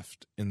 games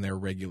left in their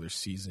regular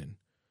season.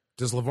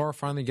 Does LeVar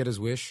finally get his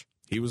wish?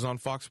 He was on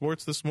Fox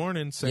Sports this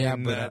morning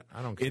saying that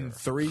I don't care. in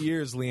 3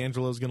 years,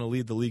 LiAngelo's going to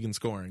lead the league in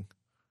scoring.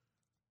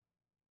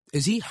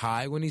 Is he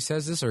high when he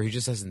says this, or he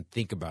just doesn't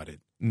think about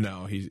it?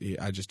 No,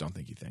 I just don't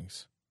think he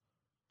thinks.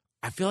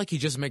 I feel like he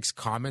just makes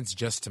comments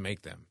just to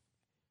make them.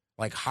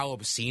 Like how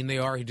obscene they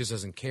are, he just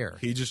doesn't care.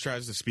 He just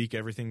tries to speak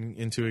everything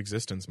into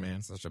existence,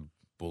 man. Such a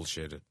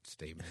bullshit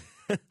statement.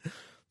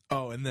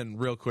 Oh, and then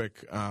real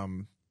quick,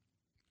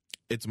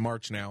 it's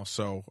March now,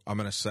 so I'm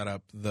going to set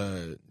up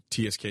the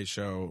TSK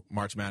Show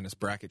March Madness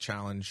Bracket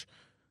Challenge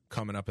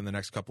coming up in the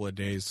next couple of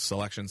days.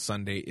 Selection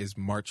Sunday is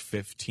March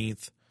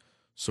 15th,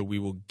 so we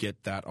will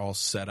get that all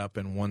set up,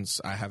 and once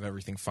I have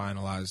everything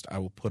finalized, I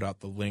will put out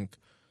the link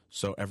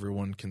so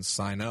everyone can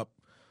sign up.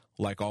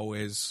 Like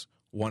always,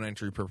 1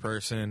 entry per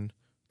person,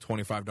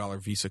 $25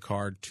 Visa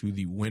card to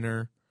the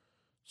winner.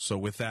 So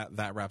with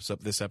that wraps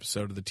up this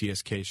episode of the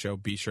TSK Show.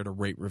 Be sure to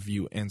rate,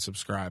 review, and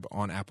subscribe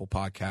on Apple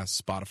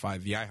Podcasts, Spotify,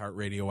 the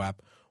iHeartRadio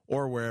app,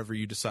 or wherever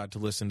you decide to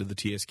listen to the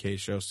TSK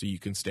Show so you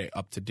can stay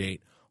up to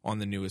date on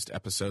the newest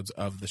episodes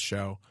of the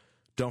show.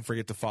 Don't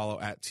forget to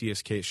follow at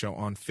TSK Show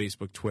on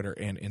Facebook, Twitter,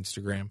 and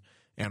Instagram,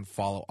 and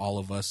follow all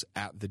of us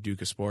at the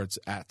Duke of Sports,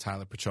 at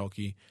Tyler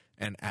Pacholke,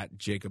 and at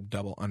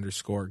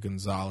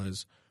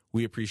Jacob_Gonzalez.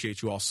 We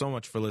appreciate you all so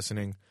much for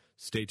listening.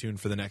 Stay tuned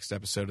for the next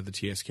episode of the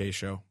TSK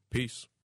Show. Peace.